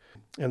time,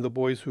 and the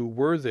boys who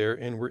were there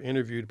and were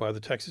interviewed by the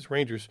Texas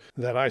Rangers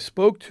that I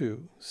spoke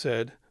to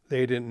said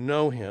they didn't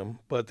know him,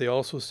 but they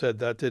also said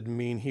that didn't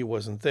mean he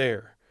wasn't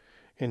there.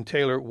 And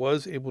Taylor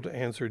was able to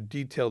answer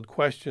detailed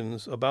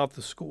questions about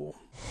the school.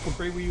 What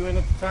grade were you in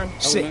at the time?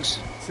 6.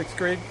 6th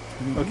grade?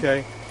 Mm-hmm.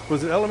 Okay.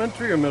 Was it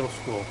elementary or middle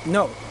school?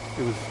 No.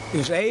 It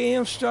was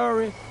AM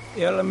Story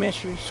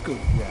Elementary School.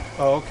 Yeah.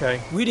 Oh, okay.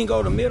 We didn't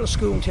go to middle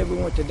school until we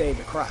went to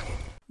David Crockett.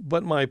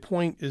 But my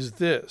point is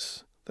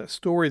this. That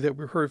story that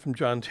we heard from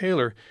John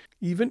Taylor,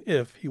 even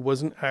if he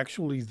wasn't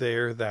actually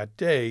there that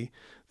day,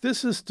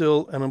 this is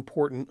still an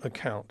important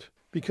account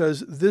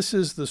because this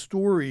is the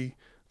story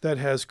that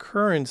has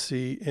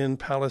currency in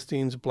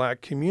Palestine's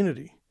black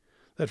community.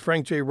 That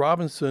Frank J.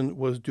 Robinson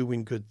was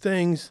doing good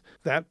things,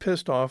 that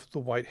pissed off the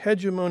white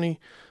hegemony,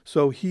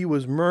 so he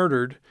was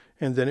murdered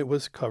and then it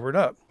was covered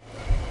up.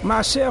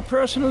 Myself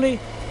personally,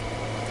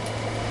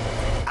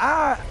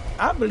 I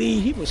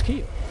believe he was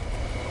killed.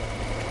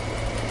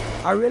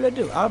 I really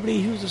do. I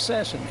believe he was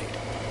assassinated.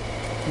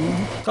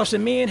 Because the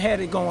men had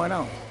it going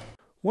on.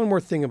 One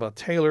more thing about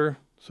Taylor.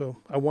 So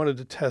I wanted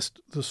to test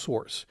the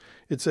source.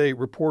 It's a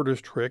reporter's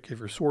trick. If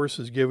your source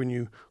is giving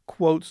you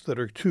quotes that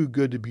are too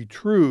good to be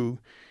true,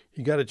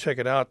 you got to check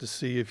it out to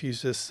see if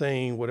he's just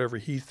saying whatever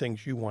he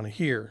thinks you want to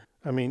hear.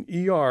 I mean,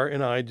 ER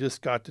and I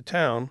just got to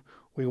town.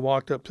 We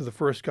walked up to the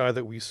first guy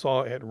that we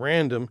saw at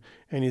random,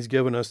 and he's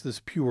given us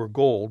this pure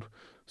gold.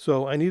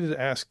 So I needed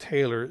to ask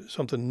Taylor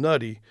something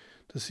nutty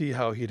to see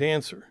how he'd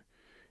answer.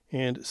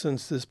 And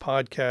since this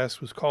podcast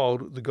was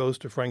called The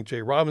Ghost of Frank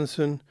J.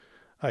 Robinson,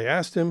 I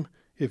asked him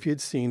if he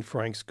had seen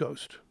Frank's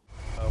ghost.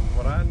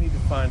 What I need to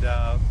find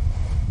out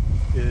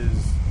is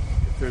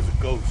if there's a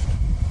ghost.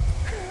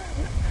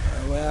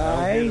 Well,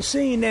 I ain't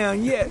seen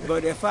none yet,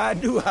 but if I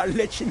do, I'll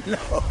let you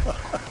know.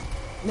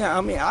 Now,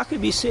 I mean, I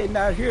could be sitting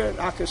out here and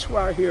I could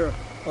swear I hear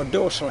a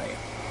door slam.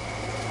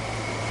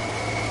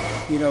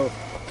 You know.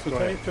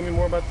 So tell me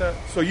more about that.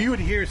 So you would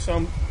hear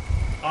some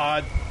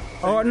odd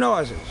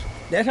noises.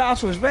 That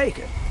house was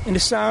vacant, and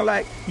it sounded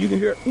like you can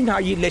hear. You know how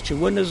you let your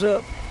windows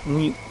up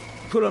and you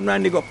put them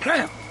down, they go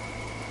plam.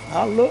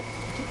 I look.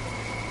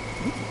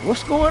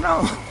 What's going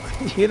on?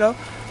 you know.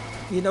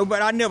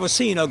 But I never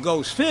seen a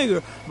ghost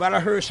figure. But I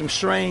heard some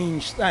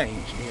strange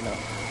things.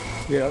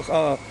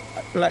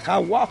 Like I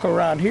walk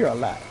around here a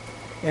lot,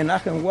 and I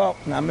can walk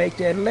and I make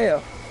that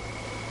left,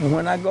 and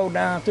when I go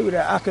down through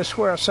there, I can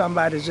swear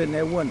somebody's in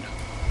that window.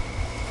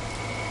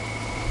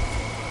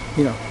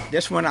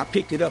 That's when I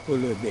picked it up a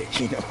little bit.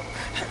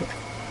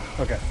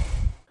 Okay.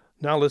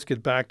 Now let's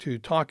get back to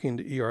talking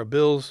to E.R.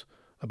 Bills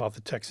about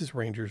the Texas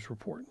Rangers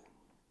report.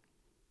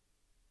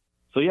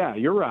 So yeah,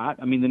 you're right.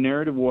 I mean, the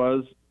narrative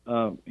was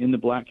in the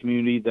black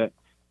community that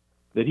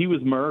he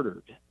was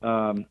murdered.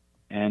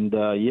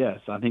 Yes,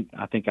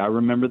 I think I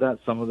remember that.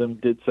 Some of them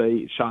did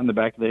say shot in the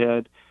back of the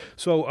head.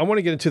 So I want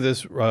to get into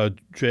this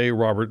J.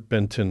 Robert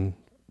Benton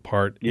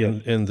part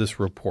in this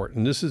report,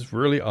 and this is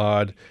really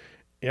odd,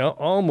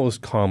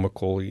 almost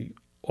comically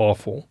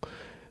awful.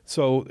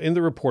 So in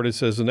the report, it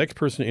says the next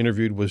person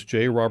interviewed was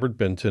J. Robert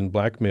Benton,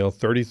 black male,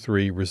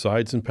 33,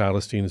 resides in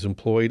Palestine, is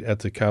employed at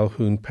the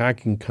Calhoun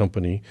Packing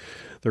Company.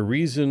 The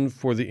reason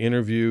for the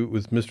interview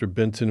with Mr.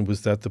 Benton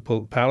was that the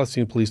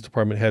Palestine Police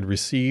Department had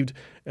received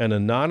an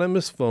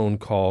anonymous phone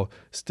call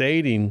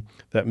stating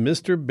that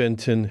Mr.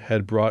 Benton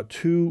had brought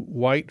 2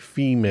 white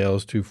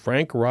females to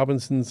Frank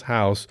Robinson's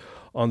house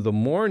on the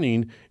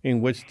morning in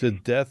which the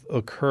death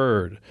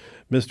occurred.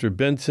 Mr.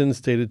 Benton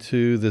stated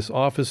to this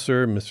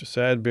officer, Mr.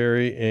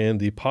 Sadberry, and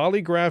the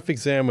polygraph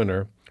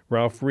examiner,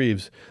 Ralph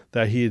Reeves,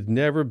 that he had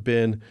never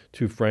been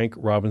to Frank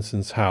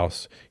Robinson's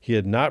house. He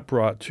had not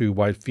brought 2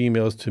 white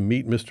females to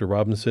meet Mr.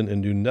 Robinson and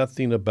knew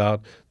nothing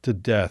about the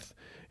death.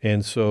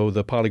 And so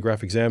the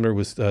polygraph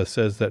examiner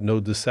says that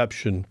no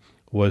deception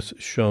was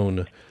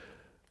shown.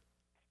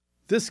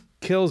 This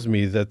kills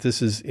me that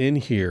this is in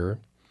here,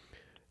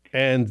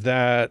 and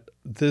that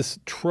this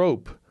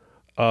trope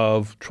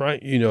of trying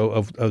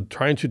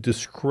to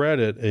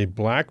discredit a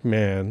black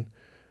man,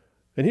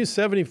 and he's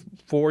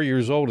 74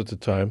 years old at the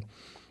time,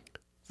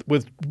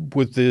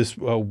 with this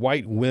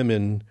white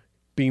women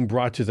being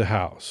brought to the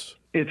house.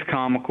 It's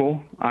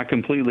comical. I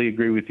completely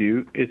agree with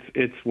you.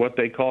 It's what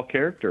they call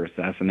character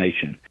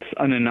assassination. It's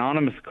an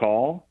anonymous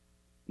call.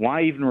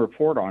 Why even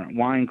report on it?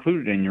 Why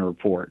include it in your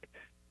report?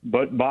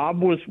 But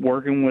Bob was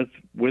working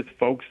with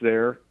folks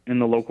there in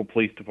the local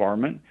police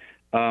department,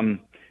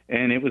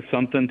 and it was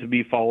something to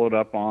be followed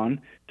up on.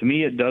 To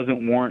me, it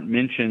doesn't warrant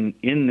mention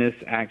in this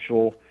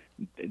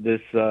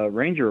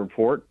Ranger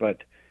report,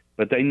 but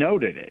they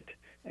noted it.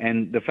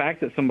 And the fact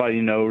that somebody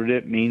noted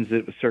it means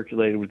it was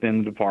circulated within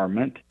the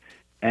department.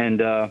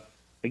 And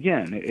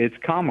again, it's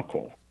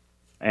comical,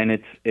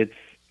 and it's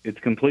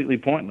completely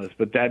pointless.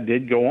 But that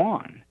did go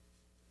on.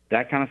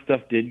 That kind of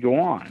stuff did go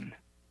on.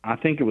 I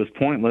think it was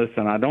pointless,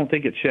 and I don't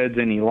think it sheds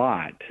any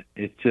light.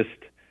 It's just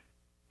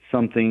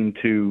something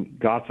to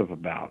gossip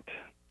about.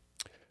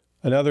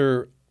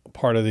 Another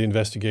part of the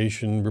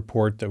investigation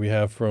report that we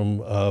have from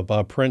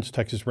Bob Prince,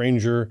 Texas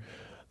Ranger,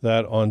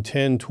 that on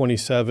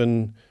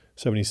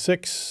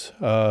 10/27/76,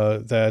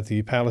 that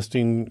the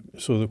Palestine,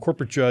 so the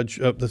corporate judge,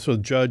 so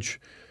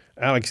Judge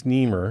Alex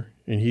Niemer,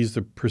 and he's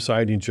the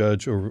presiding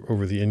judge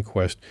over the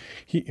inquest.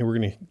 And we're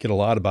going to get a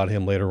lot about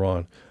him later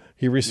on.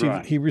 He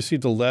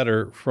received a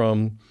letter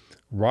from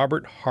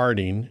Robert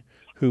Harding,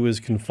 who is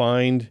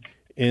confined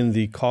in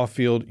the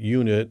Caulfield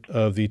unit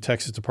of the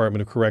Texas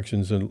Department of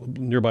Corrections, a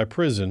nearby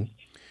prison.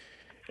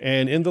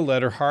 And in the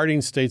letter, Harding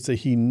states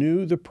that he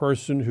knew the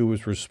person who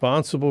was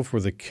responsible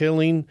for the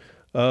killing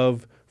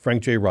of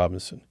Frank J.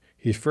 Robinson.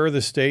 He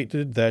further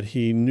stated that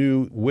he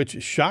knew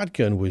which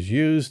shotgun was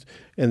used,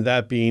 and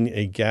that being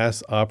a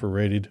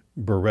gas-operated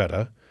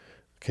Beretta.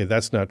 Okay,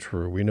 that's not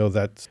true. We know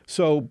that.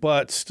 So,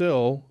 but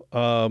still,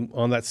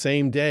 on that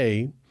same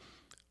day,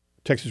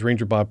 Texas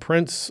Ranger Bob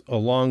Prince,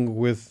 along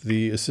with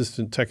the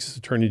Assistant Texas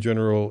Attorney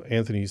General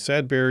Anthony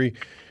Sadberry,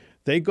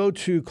 they go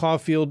to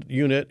Caulfield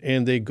unit,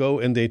 and they go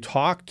and they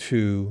talk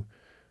to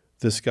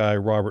this guy,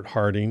 Robert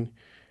Harding.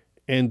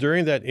 And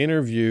during that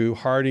interview,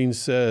 Harding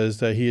says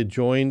that he had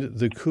joined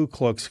the Ku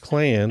Klux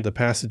Klan, the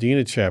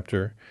Pasadena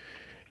chapter,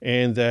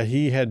 and that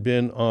he had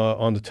been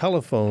on the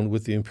telephone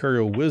with the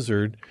Imperial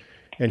Wizard,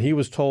 and he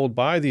was told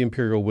by the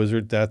Imperial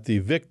Wizard that the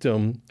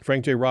victim,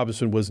 Frank J.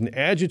 Robinson, was an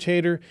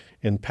agitator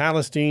in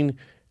Palestine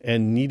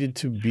and needed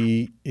to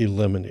be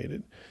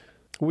eliminated.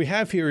 What we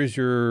have here is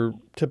your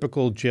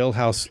typical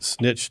jailhouse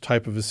snitch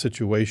type of a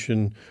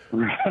situation.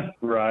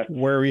 Right.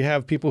 Where we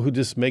have people who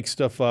just make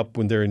stuff up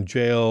when they're in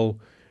jail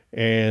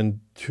and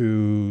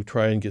to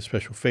try and get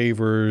special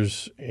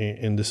favors,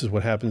 and this is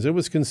what happens. It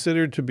was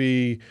considered to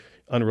be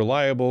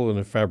unreliable and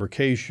a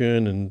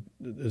fabrication, and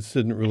it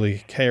didn't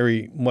really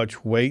carry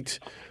much weight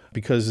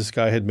because this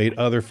guy had made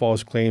other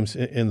false claims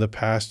in the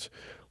past.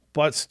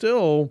 But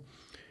still,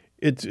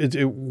 it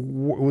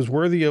was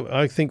worthy of,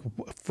 I think,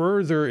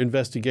 further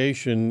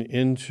investigation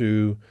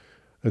into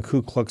a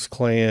Ku Klux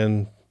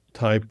Klan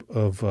type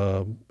of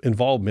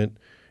involvement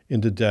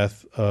in the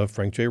death of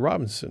Frank J.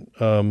 Robinson.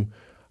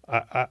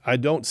 I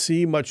don't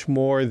see much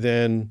more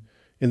than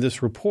in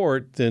this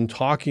report than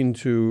talking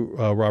to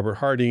Robert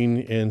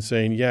Harding and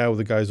saying, yeah, well,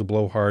 the guy's a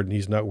blowhard and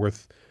he's not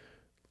worth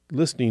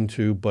listening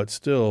to. But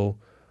still,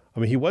 I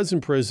mean, he was in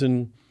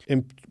prison.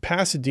 In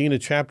Pasadena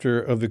chapter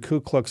of the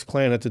Ku Klux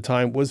Klan at the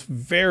time was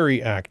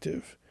very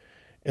active,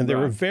 and they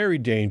were very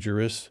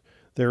dangerous.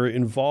 They were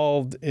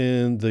involved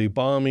in the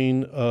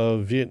bombing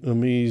of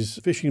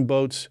Vietnamese fishing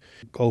boats,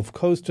 Gulf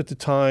Coast at the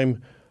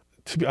time.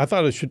 I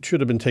thought it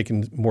should have been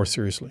taken more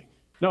seriously.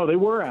 No, they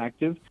were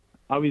active.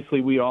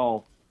 Obviously,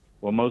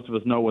 most of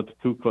us know what the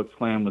Ku Klux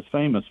Klan was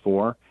famous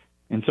for.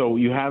 And so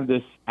you have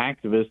this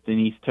activist in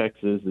East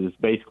Texas is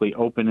basically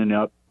opening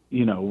up,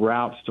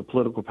 routes to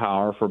political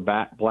power for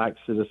black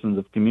citizens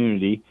of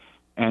community.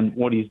 And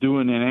what he's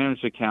doing in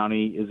Anderson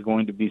County is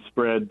going to be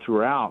spread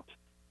throughout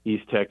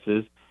East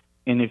Texas.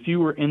 And if you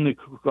were in the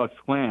Ku Klux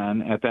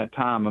Klan at that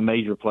time, a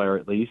major player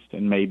at least,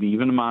 and maybe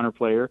even a minor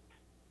player,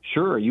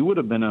 sure, you would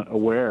have been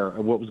aware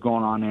of what was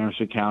going on in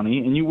Anderson County,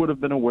 and you would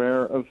have been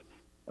aware of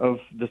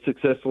the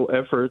successful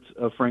efforts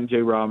of Frank J.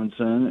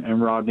 Robinson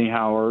and Rodney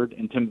Howard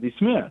and Timothy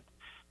Smith.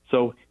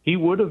 So he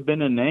would have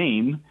been a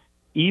name,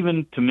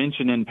 even to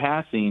mention in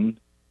passing,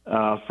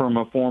 from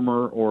a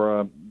former or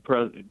a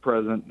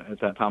present at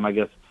that time, I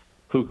guess,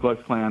 Ku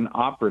Klux Klan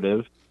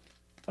operative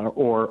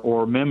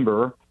or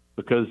member,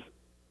 because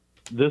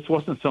this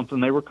wasn't something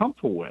they were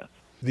comfortable with.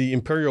 The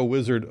Imperial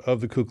Wizard of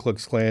the Ku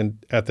Klux Klan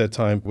at that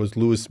time was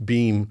Louis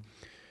Beam,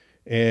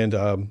 and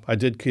I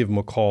did give him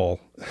a call,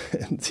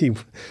 and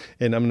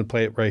I'm going to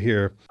play it right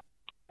here.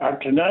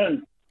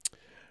 Afternoon.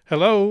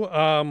 Hello,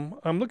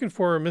 I'm looking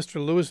for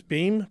Mr. Louis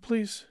Beam,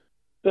 please.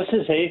 This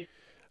is he.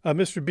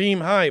 Mr.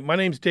 Beam, hi. My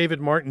name's David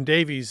Martin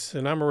Davies,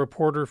 and I'm a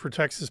reporter for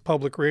Texas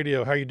Public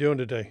Radio. How are you doing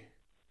today?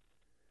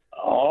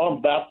 Oh,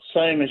 about the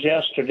same as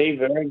yesterday.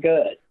 Very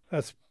good.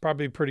 That's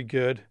probably pretty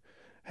good.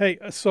 Hey,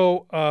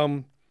 so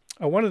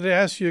I wanted to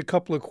ask you a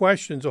couple of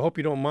questions. I hope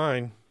you don't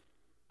mind.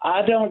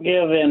 I don't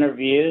give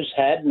interviews,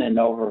 hadn't in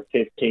over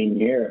 15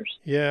 years.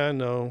 Yeah, I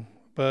know,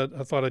 but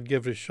I thought I'd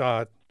give it a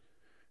shot.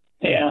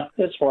 Yeah,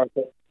 it's worth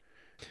it.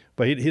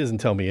 But he doesn't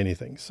tell me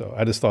anything, so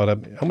I just thought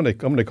I'm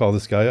gonna call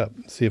this guy up,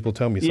 see if he'll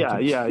tell me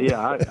something. Yeah.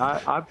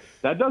 I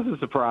that doesn't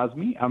surprise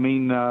me. I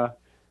mean, no.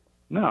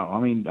 I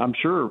mean, I'm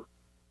sure.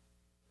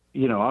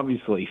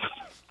 Obviously,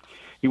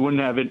 he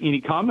wouldn't have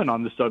any comment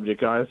on the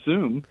subject, I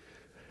assume.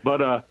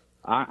 But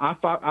I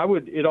thought I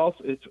would.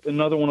 It's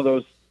another one of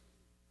those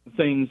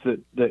things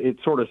that it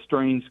sort of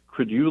strains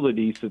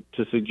credulity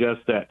to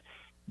suggest that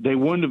they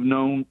wouldn't have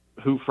known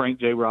who Frank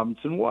J.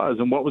 Robinson was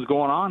and what was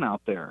going on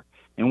out there.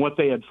 And what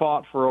they had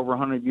fought for over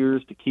 100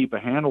 years to keep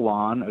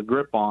a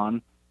grip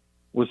on,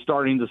 was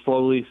starting to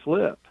slowly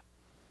slip.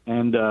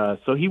 And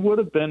so he would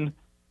have been,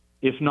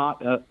 if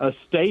not a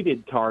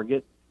stated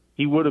target,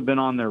 he would have been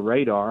on their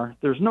radar.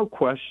 There's no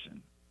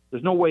question.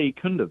 There's no way he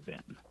couldn't have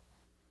been.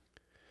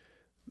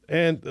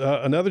 And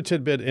another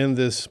tidbit in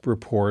this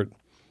report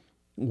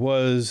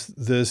was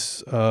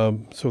this,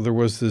 so there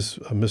was this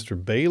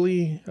Mr.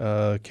 Bailey,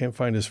 can't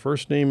find his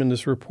first name in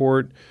this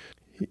report.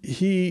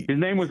 His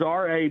name was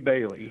R.A.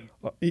 Bailey.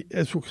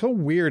 It's so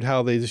weird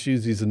how they just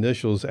used these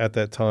initials at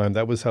that time.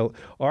 That was how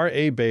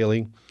R.A.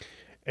 Bailey,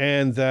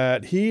 and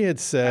that he had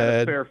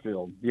said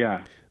Fairfield,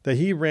 yeah, that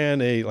he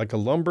ran a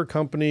lumber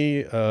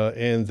company,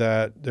 and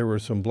that there were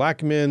some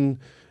black men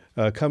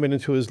coming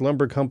into his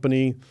lumber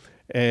company,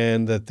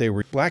 and that they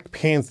were Black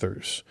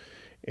Panthers,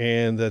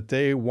 and that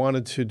they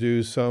wanted to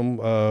do some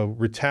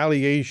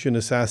retaliation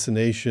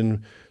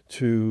assassination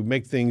to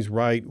make things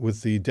right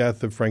with the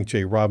death of Frank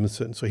J.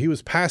 Robinson. So he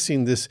was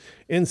passing this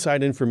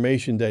inside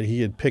information that he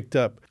had picked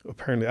up.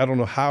 Apparently, I don't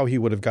know how he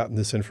would have gotten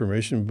this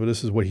information, but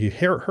this is what he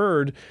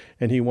heard,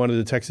 and he wanted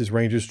the Texas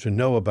Rangers to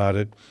know about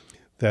it,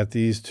 that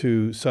these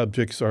two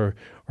subjects are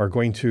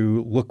going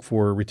to look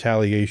for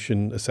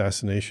retaliation,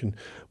 assassination.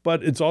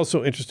 But it's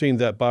also interesting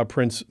that Bob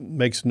Prince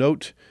makes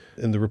note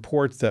in the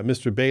report that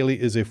Mr. Bailey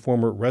is a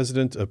former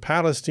resident of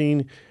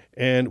Palestine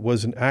and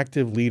was an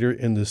active leader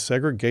in the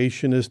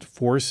segregationist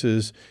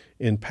forces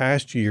in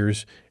past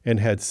years and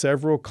had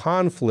several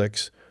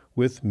conflicts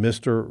with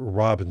Mr.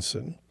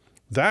 Robinson.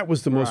 That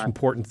was the most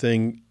important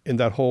thing in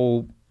that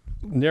whole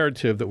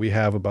narrative that we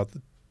have about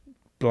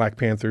Black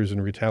Panthers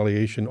and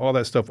retaliation, all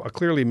that stuff are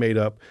clearly made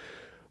up.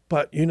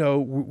 But,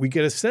 we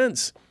get a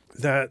sense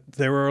that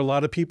there are a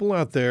lot of people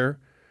out there,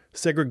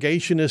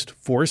 segregationist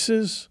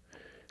forces,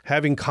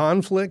 having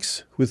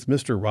conflicts with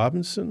Mr.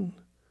 Robinson.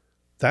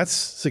 That's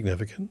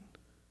significant.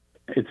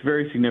 It's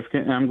very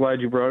significant, and I'm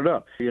glad you brought it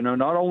up.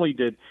 Not only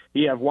did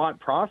he have white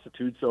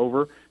prostitutes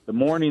over the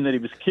morning that he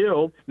was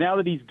killed, now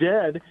that he's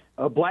dead,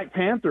 Black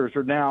Panthers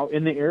are now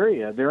in the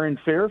area. They're in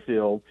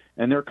Fairfield,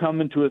 and they're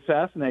coming to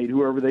assassinate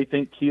whoever they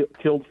think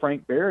killed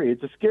Frank Berry.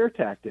 It's a scare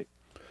tactic.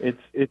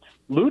 It's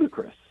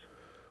ludicrous.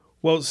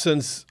 Well,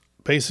 since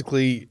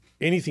basically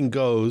anything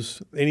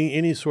goes,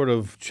 any sort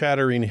of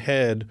chattering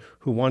head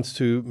who wants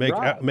to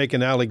make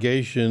an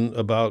allegation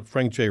about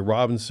Frank J.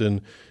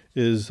 Robinson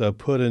is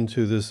put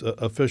into this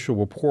official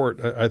report,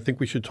 I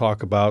think we should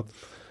talk about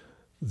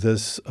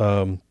this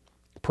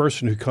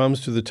person who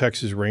comes to the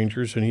Texas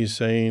Rangers, and he's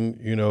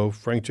saying,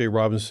 Frank J.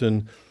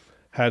 Robinson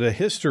had a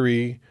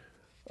history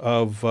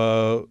of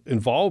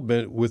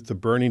involvement with the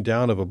burning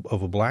down of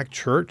a black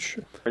church.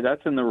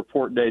 That's in the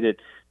report dated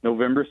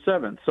November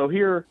 7th. So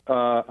here,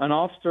 an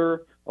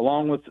officer,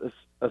 along with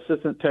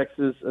Assistant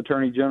Texas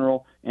Attorney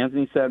General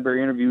Anthony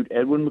Sadbury, interviewed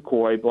Edwin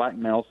McCoy, black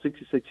male,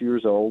 66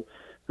 years old,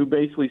 who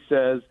basically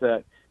says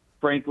that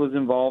Frank was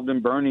involved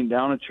in burning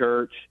down a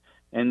church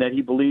and that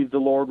he believed the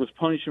Lord was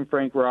punishing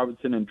Frank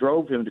Robinson and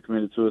drove him to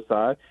commit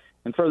suicide,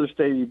 and further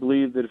stated he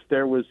believed that if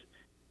there was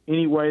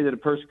any way that a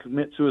person could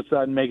commit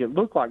suicide and make it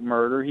look like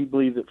murder, he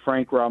believed that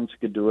Frank Robinson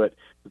could do it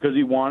because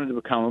he wanted to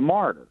become a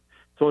martyr.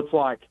 So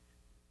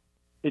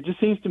it just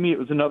seems to me it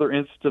was another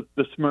instance of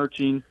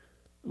besmirching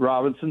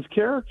Robinson's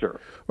character.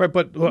 Right,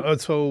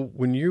 but so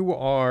when you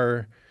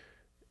are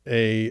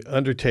a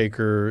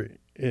undertaker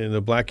in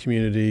the black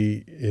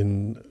community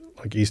in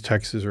like East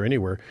Texas or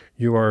anywhere,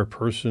 you are a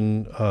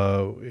person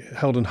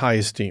held in high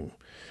esteem.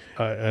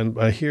 And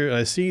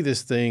I see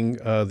this thing,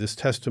 this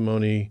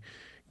testimony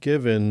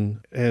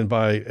given and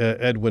by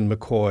Edwin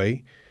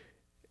McCoy,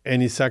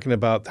 and he's talking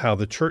about how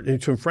the church,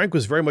 and Frank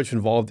was very much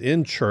involved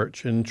in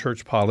church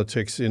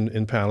politics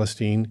in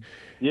Palestine.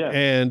 Yeah.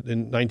 And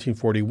in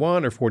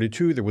 1941 or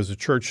 42, there was a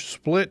church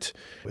split,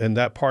 and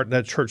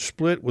that church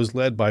split was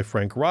led by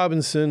Frank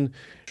Robinson.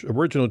 The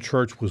original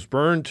church was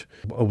burnt,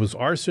 it was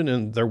arson,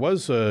 and there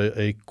was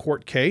a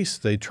court case.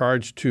 They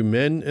charged two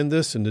men in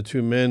this, and the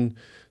two men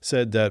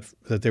said that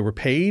they were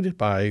paid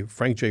by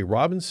Frank J.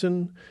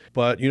 Robinson,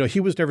 but he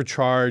was never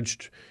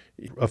charged,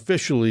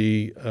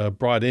 officially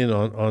brought in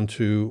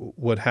onto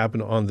what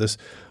happened on this.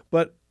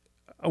 But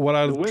the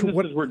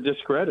witnesses were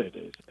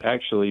discredited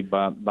actually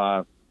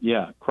by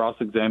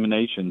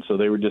cross-examination, so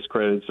they were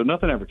discredited. So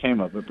nothing ever came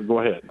of it, but go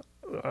ahead.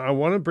 I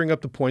want to bring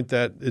up the point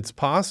that it's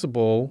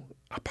possible,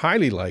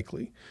 highly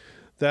likely,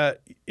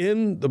 that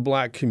in the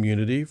black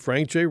community,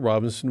 Frank J.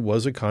 Robinson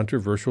was a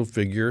controversial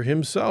figure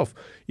himself.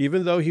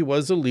 Even though he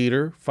was a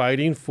leader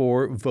fighting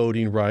for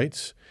voting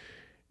rights,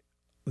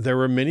 there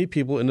were many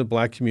people in the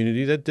black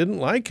community that didn't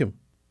like him.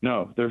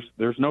 No,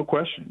 there's no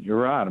question. You're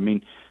right. I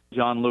mean,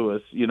 John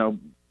Lewis,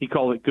 he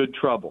called it good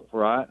trouble,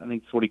 right? I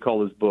think that's what he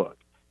called his book.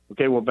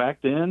 Okay, well, back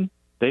then,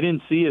 they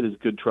didn't see it as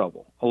good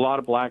trouble. A lot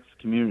of blacks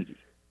community.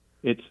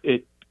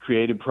 It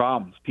created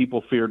problems.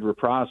 People feared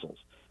reprisals.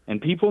 And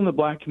people in the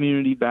black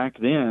community back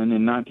then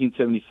in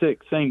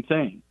 1976, same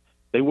thing.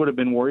 They would have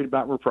been worried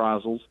about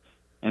reprisals.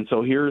 And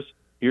so here's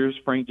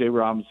Frank J.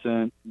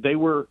 Robinson. They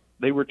were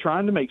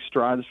trying to make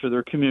strides for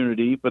their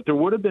community, but there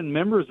would have been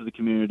members of the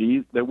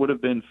community that would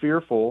have been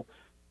fearful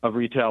of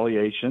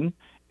retaliation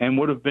and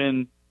would have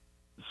been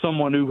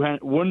someone who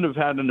wouldn't have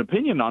had an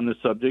opinion on this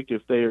subject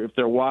if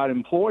their white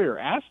employer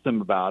asked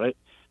them about it,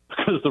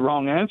 because the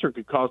wrong answer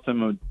could cost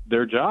them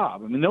their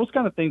job. I mean, those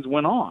kind of things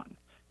went on.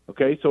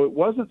 Okay, so it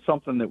wasn't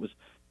something that was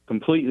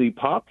completely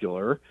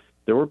popular.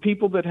 There were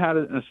people that had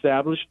an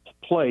established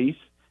place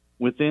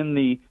within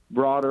the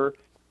broader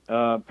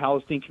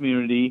Palestine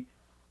community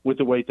with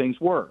the way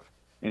things were.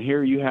 And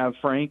here you have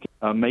Frank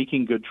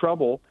making good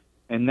trouble,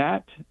 and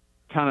that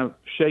kind of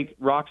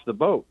rocks the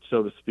boat,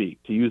 so to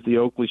speak, to use the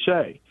old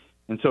cliche.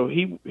 And so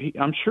he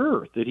I'm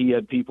sure that he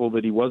had people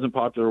that he wasn't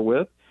popular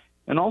with.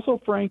 And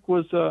also Frank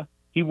was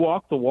he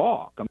walked the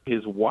walk.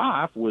 His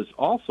wife was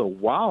also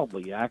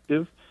wildly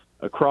active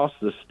across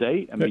the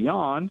state and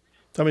beyond.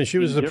 I mean, she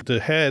was the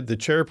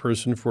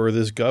chairperson for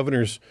this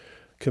governor's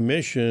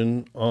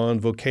commission on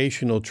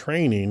vocational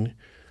training.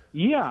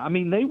 Yeah, I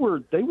mean, they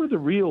were the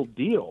real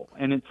deal.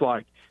 And it's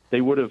like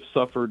they would have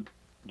suffered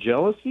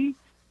jealousy,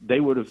 they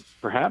would have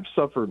perhaps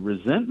suffered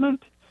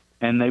resentment,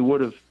 and they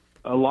would have,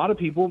 a lot of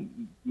people,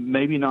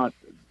 maybe not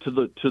to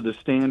the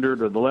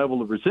standard or the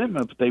level of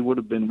resentment, but they would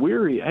have been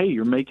weary. Hey,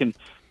 you're making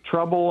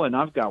trouble, and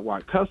I've got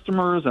white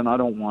customers, and I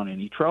don't want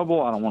any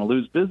trouble. I don't want to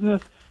lose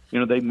business.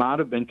 They might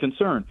have been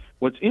concerned.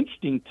 What's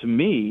interesting to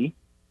me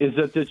is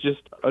that there's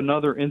just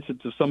another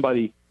instance of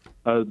somebody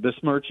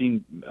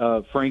besmirching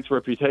Frank's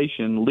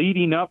reputation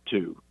leading up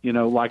to,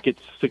 like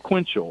it's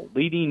sequential,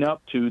 leading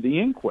up to the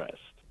inquest.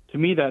 To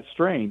me, that's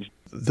strange.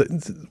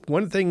 The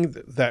one thing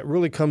that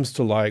really comes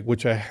to light,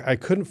 which I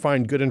couldn't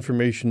find good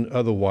information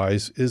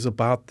otherwise, is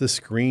about the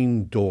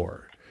screen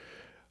door.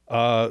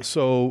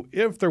 So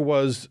if there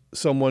was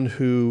someone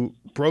who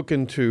broke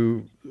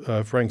into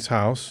Frank's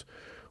house,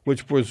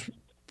 which was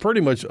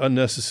pretty much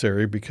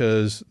unnecessary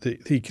because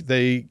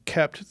they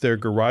kept their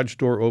garage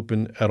door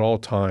open at all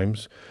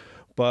times.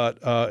 But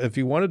if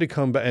he wanted to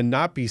come back and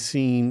not be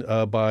seen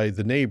by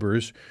the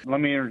neighbors.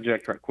 Let me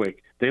interject right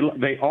quick.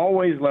 They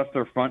always left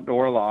their front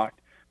door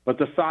locked, but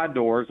the side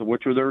doors, of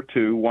which there were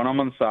two, one on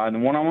the side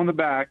and one on the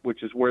back,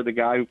 which is where the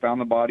guy who found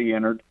the body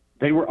entered,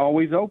 they were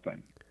always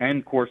open. And,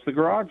 of course, the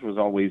garage was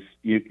always,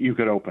 you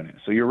could open it.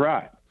 So you're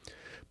right.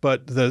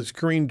 But the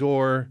screen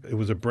door, it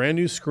was a brand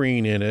new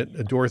screen in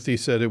it. Dorothy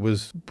said it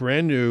was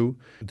brand new,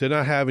 did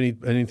not have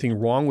anything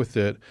wrong with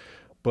it.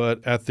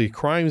 But at the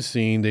crime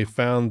scene, they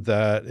found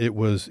that it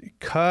was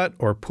cut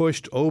or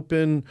pushed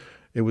open.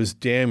 It was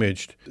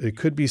damaged. It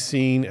could be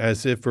seen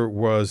as if it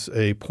was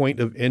a point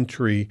of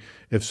entry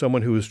if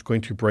someone who was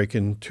going to break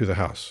into the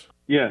house.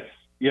 Yes.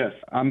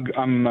 I'm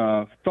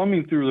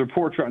thumbing through the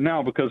reports right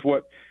now because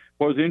what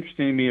was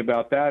interesting to me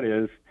about that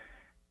is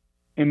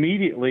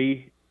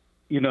immediately,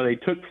 they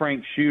took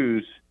Frank's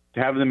shoes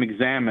to have them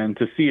examined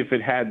to see if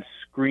it had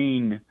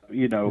screen,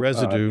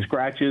 residue,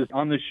 scratches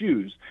on the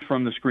shoes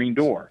from the screen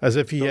door. As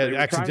if he had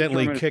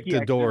accidentally kicked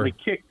the door.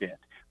 Kicked it.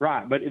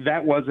 Right, but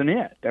that wasn't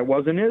it. That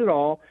wasn't it at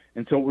all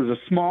until it was a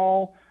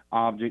small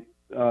object,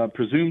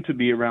 presumed to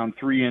be around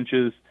 3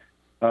 inches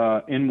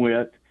in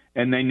width,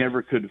 and they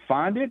never could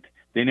find it.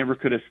 They never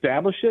could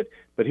establish it.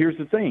 But here's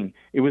the thing.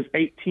 It was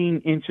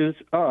 18 inches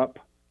up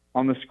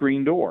on the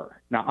screen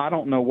door. Now, I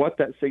don't know what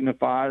that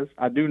signifies.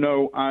 I do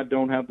know I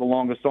don't have the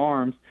longest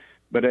arms,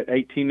 but at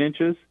 18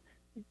 inches,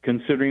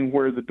 considering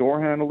where the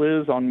door handle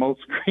is on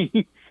most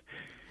screens,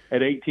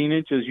 at 18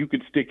 inches, you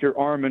could stick your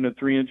arm in a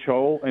 3-inch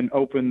hole and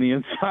open the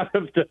inside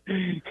of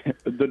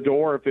the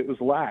door if it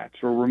was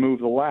latched or remove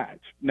the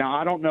latch. Now,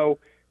 I don't know.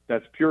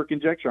 That's pure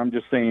conjecture. I'm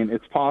just saying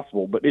it's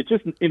possible. But it's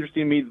just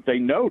interesting to me that they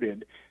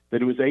noted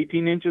that it was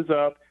 18 inches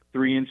up,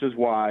 3 inches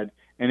wide,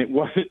 and it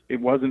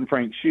wasn't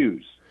Frank's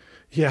shoes.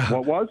 Yeah.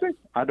 What was it?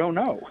 I don't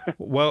know.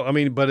 Well, I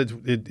mean, but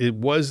it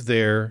was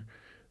there.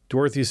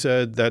 Dorothy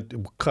said that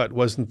cut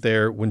wasn't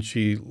there when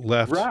she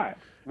left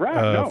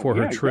for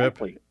her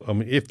trip. Exactly.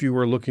 If you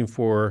were looking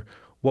for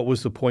what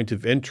was the point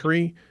of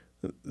entry,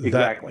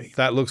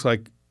 that looks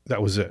like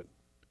that was it.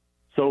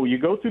 So you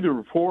go through the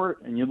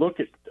report and you look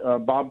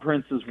at Bob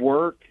Prince's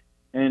work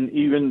and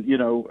even,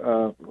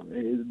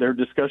 their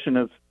discussion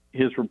of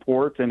his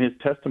reports and his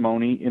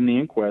testimony in the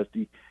inquest.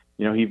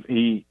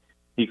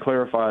 He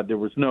clarified there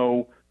was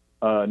no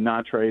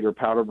nitrate or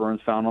powder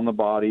burns found on the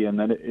body, and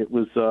that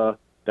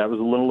that was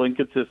a little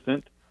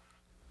inconsistent.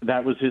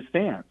 That was his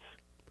stance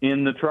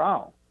in the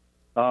trial.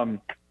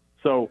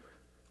 So,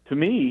 to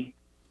me,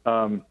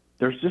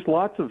 there's just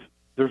lots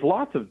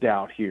of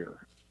doubt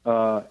here,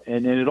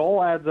 and it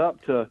all adds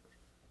up to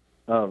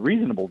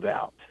reasonable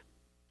doubt.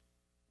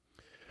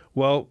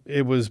 Well,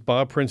 it was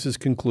Bob Prince's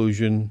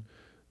conclusion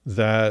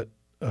that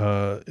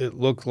it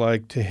looked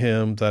like to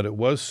him that it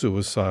was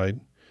suicide,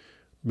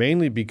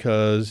 mainly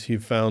because he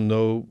found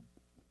no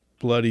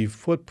bloody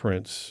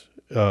footprints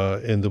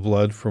in the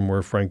blood from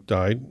where Frank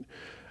died.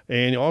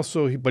 And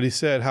also, but he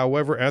said,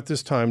 however, at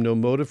this time, no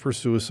motive for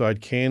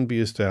suicide can be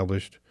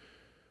established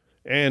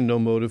and no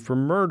motive for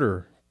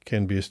murder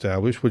can be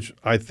established, which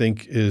I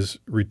think is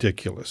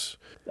ridiculous.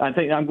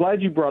 I'm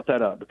glad you brought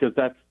that up because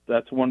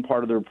that's one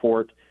part of the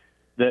report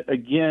that,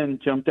 again,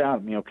 jumped out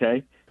at me,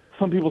 okay?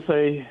 Some people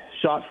say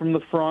shot from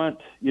the front,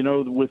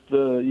 with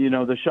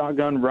the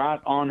shotgun right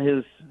on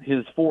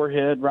his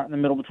forehead, right in the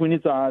middle between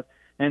his eyes,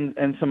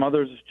 and some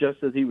others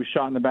just as he was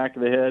shot in the back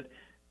of the head.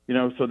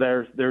 So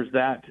there's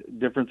that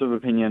difference of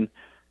opinion.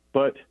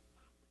 But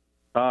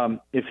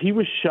if he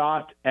was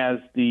shot as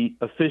the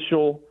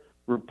official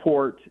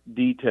report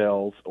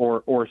details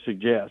or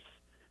suggests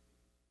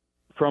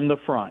from the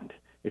front,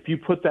 if you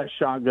put that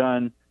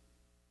shotgun,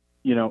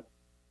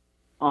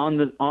 on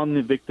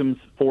the victim's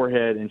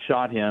forehead and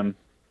shot him,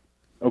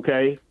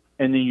 okay,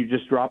 and then you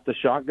just drop the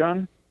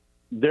shotgun,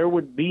 there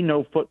would be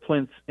no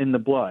footprints in the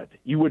blood.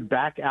 You would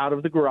back out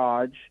of the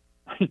garage,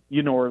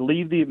 or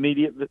leave the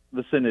immediate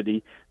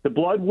vicinity. The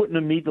blood wouldn't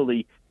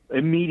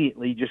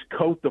immediately just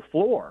coat the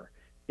floor.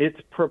 It's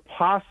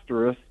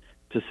preposterous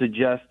to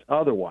suggest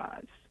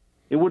otherwise.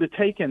 It would have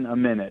taken a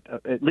minute,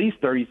 at least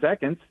 30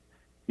 seconds.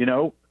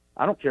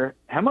 I don't care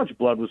how much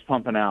blood was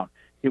pumping out.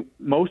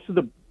 Most of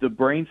the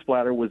brain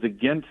splatter was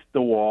against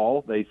the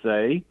wall, they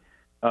say.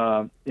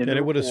 And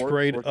it would have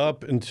sprayed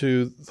up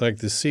into like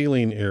the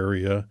ceiling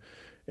area,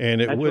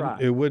 and it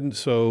wouldn't.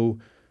 So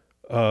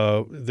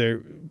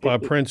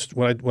Bob Prince.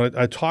 When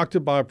I talked to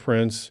Bob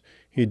Prince,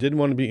 he didn't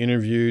want to be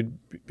interviewed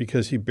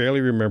because he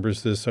barely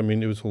remembers this. I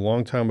mean, it was a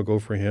long time ago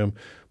for him.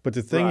 But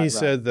the thing he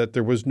said that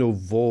there was no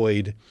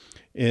void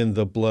in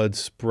the blood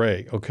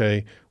spray.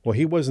 Okay, well,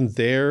 he wasn't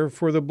there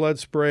for the blood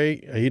spray.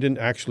 He didn't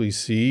actually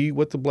see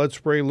what the blood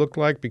spray looked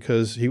like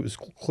because he was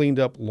cleaned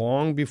up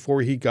long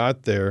before he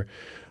got there.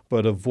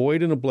 But a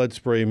void in a blood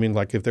spray, I mean,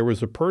 like if there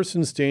was a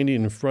person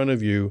standing in front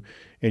of you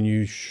and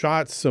you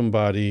shot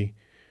somebody,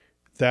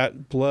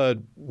 that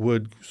blood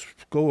would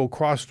go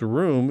across the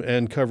room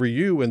and cover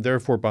you, and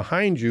therefore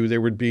behind you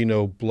there would be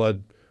no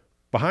blood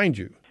behind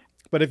you.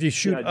 But if you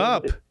shoot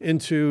up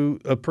into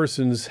a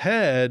person's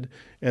head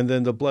and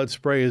then the blood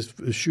spray is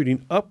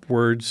shooting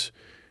upwards,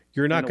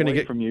 you're not going to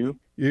get from you.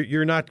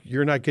 You're not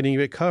getting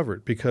it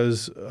covered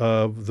because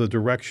of the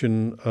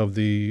direction of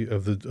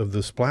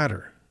the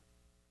splatter.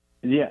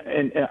 Yeah,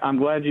 and I'm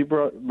glad you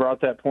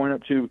brought that point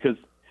up too, because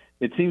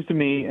it seems to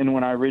me, and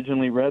when I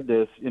originally read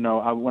this, when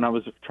I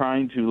was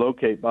trying to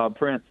locate Bob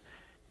Prince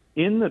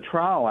in the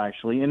trial,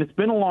 actually, and it's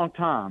been a long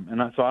time,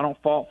 and so I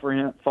don't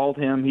fault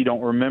him. He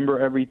don't remember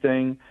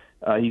everything.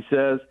 He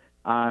says,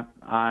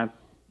 I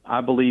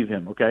believe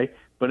him, okay?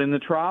 But in the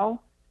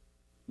trial,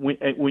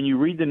 when you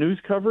read the news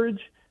coverage,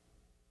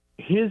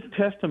 his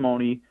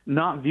testimony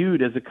not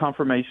viewed as a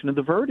confirmation of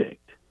the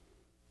verdict.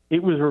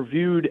 It was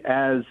reviewed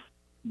as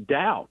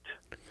doubt.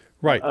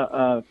 Right.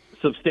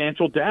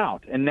 Substantial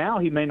doubt. And now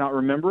he may not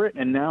remember it.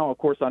 And now, of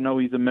course, I know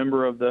he's a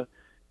member of the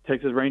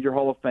Texas Ranger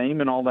Hall of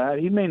Fame and all that.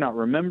 He may not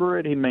remember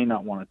it. He may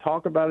not want to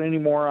talk about it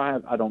anymore.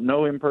 I don't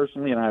know him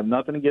personally, and I have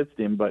nothing against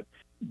him. But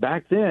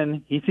back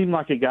then, he seemed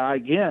like a guy,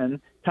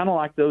 again, kind of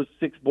like those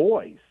 6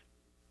 boys.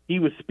 He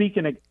was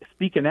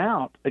speaking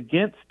out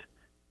against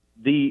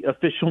the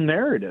official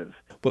narrative.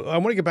 But I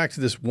want to get back to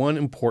this one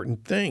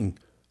important thing.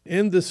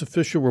 In this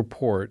official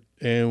report,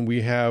 and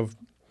we have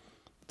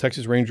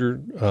Texas Ranger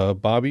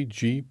Bobby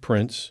G.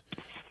 Prince,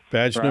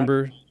 badge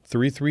number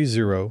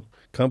 330,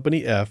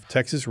 Company F,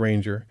 Texas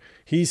Ranger.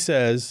 He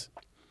says,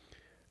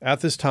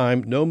 at this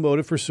time, no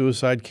motive for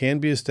suicide can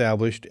be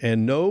established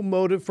and no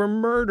motive for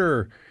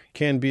murder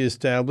can be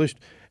established.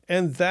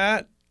 And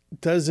that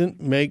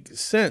doesn't make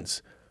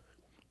sense.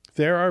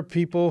 There are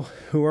people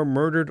who are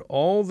murdered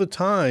all the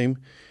time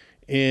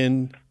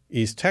in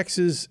East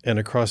Texas and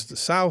across the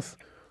South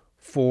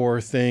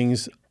for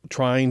things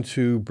trying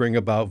to bring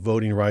about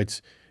voting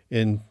rights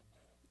in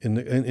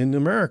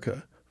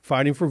America,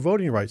 fighting for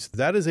voting rights.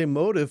 That is a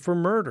motive for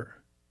murder.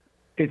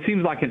 It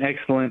seems like an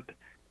excellent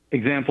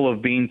example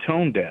of being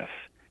tone deaf.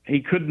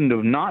 He couldn't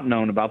have not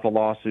known about the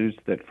lawsuits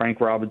that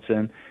Frank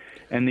Robinson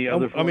and the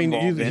other. I mean,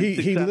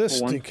 he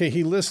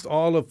lists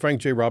all of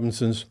Frank J.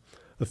 Robinson's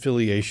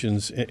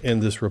affiliations in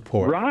this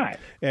report. Right.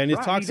 And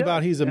it talks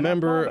about he's a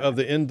member of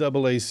the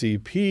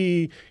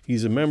NAACP.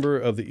 He's a member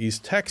of the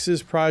East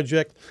Texas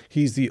Project.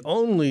 He's the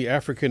only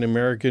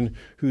African-American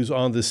who's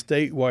on the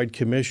statewide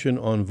commission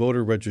on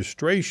voter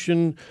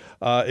registration.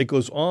 It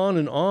goes on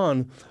and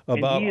on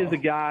about... And he is a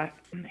guy,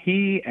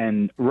 he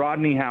and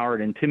Rodney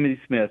Howard and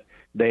Timothy Smith,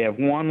 they have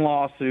won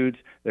lawsuits.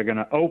 They're going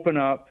to open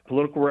up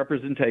political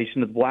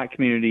representation of the black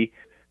community.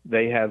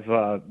 They have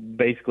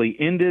basically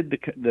ended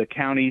the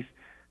county's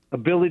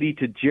ability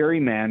to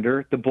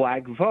gerrymander the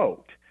black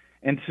vote,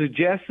 and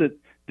suggest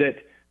that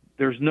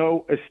there's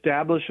no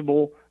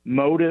establishable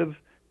motive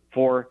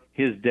for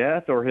his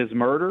death or his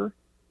murder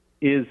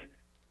is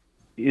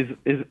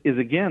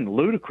again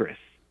ludicrous.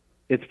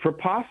 It's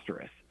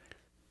preposterous.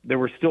 There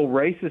were still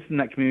racists in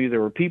that community.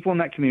 There were people in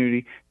that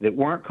community that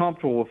weren't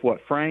comfortable with what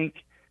Frank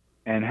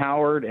and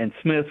Howard and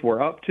Smith were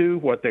up to,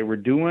 what they were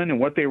doing and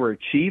what they were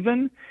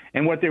achieving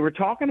and what they were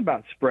talking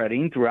about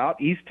spreading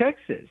throughout East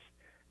Texas.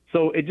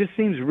 So it just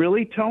seems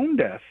really tone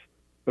deaf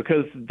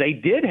because they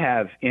did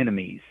have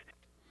enemies.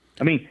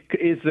 I mean,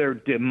 is there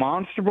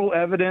demonstrable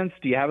evidence?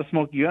 Do you have a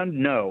smoking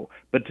gun? No.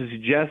 But to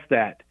suggest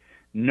that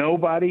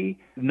nobody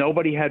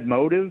had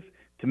motive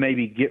to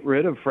maybe get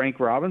rid of Frank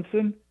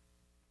Robinson,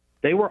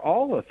 they were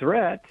all a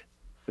threat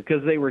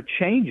because they were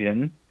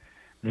changing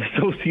the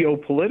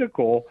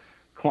socio-political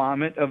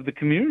climate of the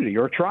community,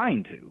 or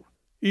trying to.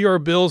 E.R.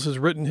 Bills has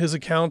written his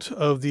account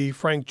of the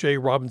Frank J.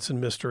 Robinson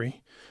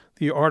mystery.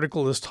 The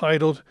article is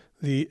titled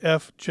The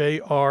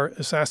FJR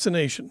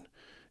Assassination.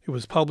 It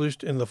was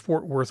published in the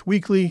Fort Worth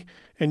Weekly,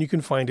 and you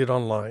can find it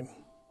online.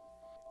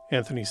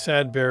 Anthony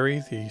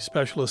Sadbury, the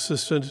special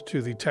assistant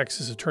to the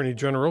Texas Attorney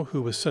General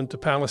who was sent to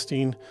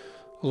Palestine,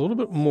 a little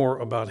bit more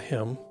about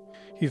him.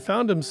 He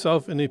found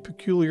himself in a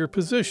peculiar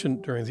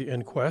position during the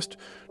inquest,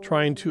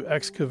 trying to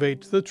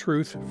excavate the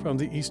truth from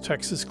the East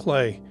Texas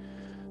clay.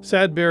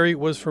 Sadbury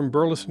was from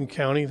Burleson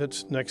County,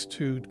 that's next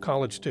to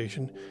College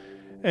Station,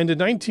 and in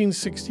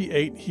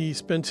 1968 he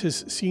spent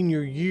his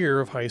senior year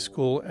of high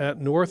school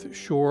at North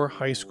Shore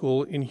High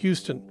School in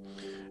Houston.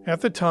 At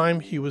the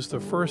time, he was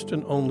the first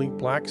and only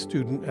black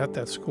student at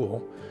that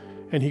school,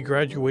 and he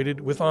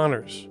graduated with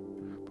honors.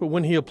 But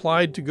when he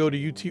applied to go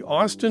to UT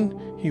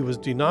Austin, he was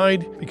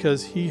denied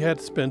because he had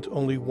spent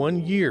only 1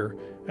 year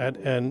at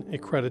an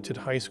accredited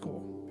high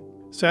school.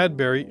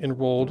 Sadbury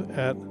enrolled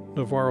at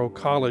Navarro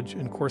College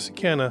in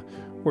Corsicana,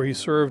 where he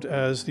served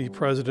as the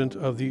president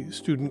of the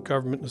Student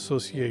Government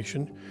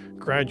Association,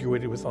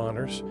 graduated with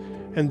honors,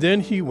 and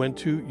then he went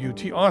to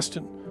UT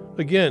Austin,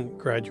 again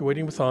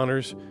graduating with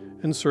honors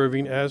and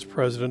serving as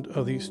president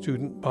of the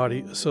Student Body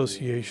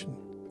Association.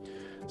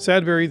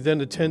 Sadbury then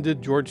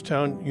attended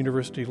Georgetown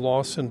University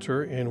Law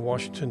Center in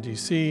Washington,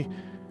 D.C.,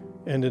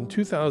 and in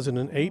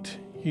 2008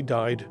 he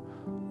died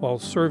while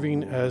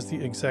serving as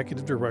the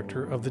executive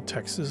director of the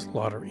Texas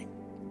Lottery.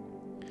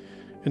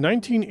 In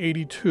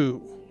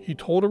 1982, he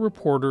told a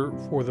reporter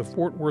for the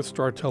Fort Worth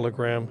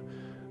Star-Telegram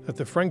that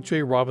the Frank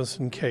J.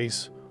 Robinson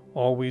case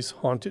always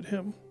haunted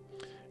him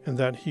and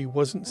that he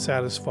wasn't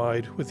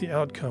satisfied with the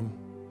outcome.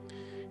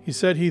 He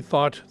said he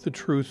thought the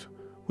truth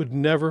would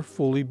never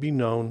fully be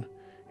known,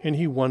 and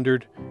he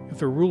wondered if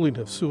the ruling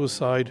of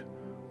suicide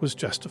was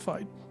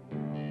justified.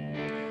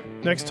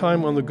 Next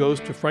time on The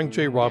Ghost of Frank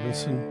J.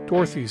 Robinson,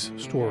 Dorothy's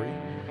story,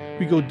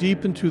 we go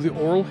deep into the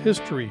oral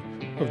history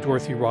of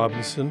Dorothy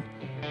Robinson.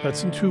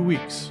 That's in 2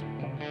 weeks.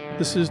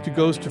 This is The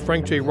Ghost of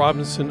Frank J.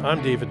 Robinson.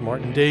 I'm David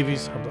Martin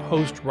Davies. I'm the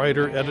host,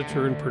 writer,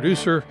 editor, and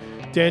producer.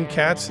 Dan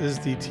Katz is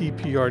the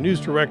TPR news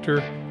director,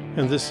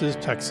 and this is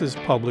Texas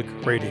Public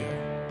Radio.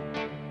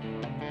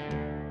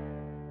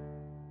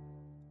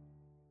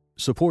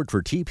 Support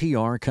for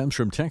TPR comes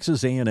from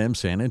Texas A&M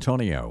San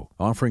Antonio,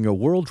 offering a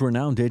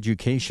world-renowned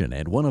education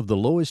at one of the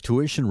lowest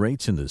tuition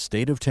rates in the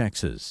state of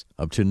Texas.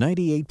 Up to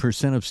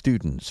 98% of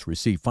students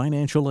receive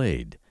financial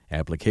aid.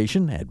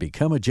 Application at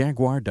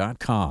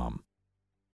becomeajaguar.com.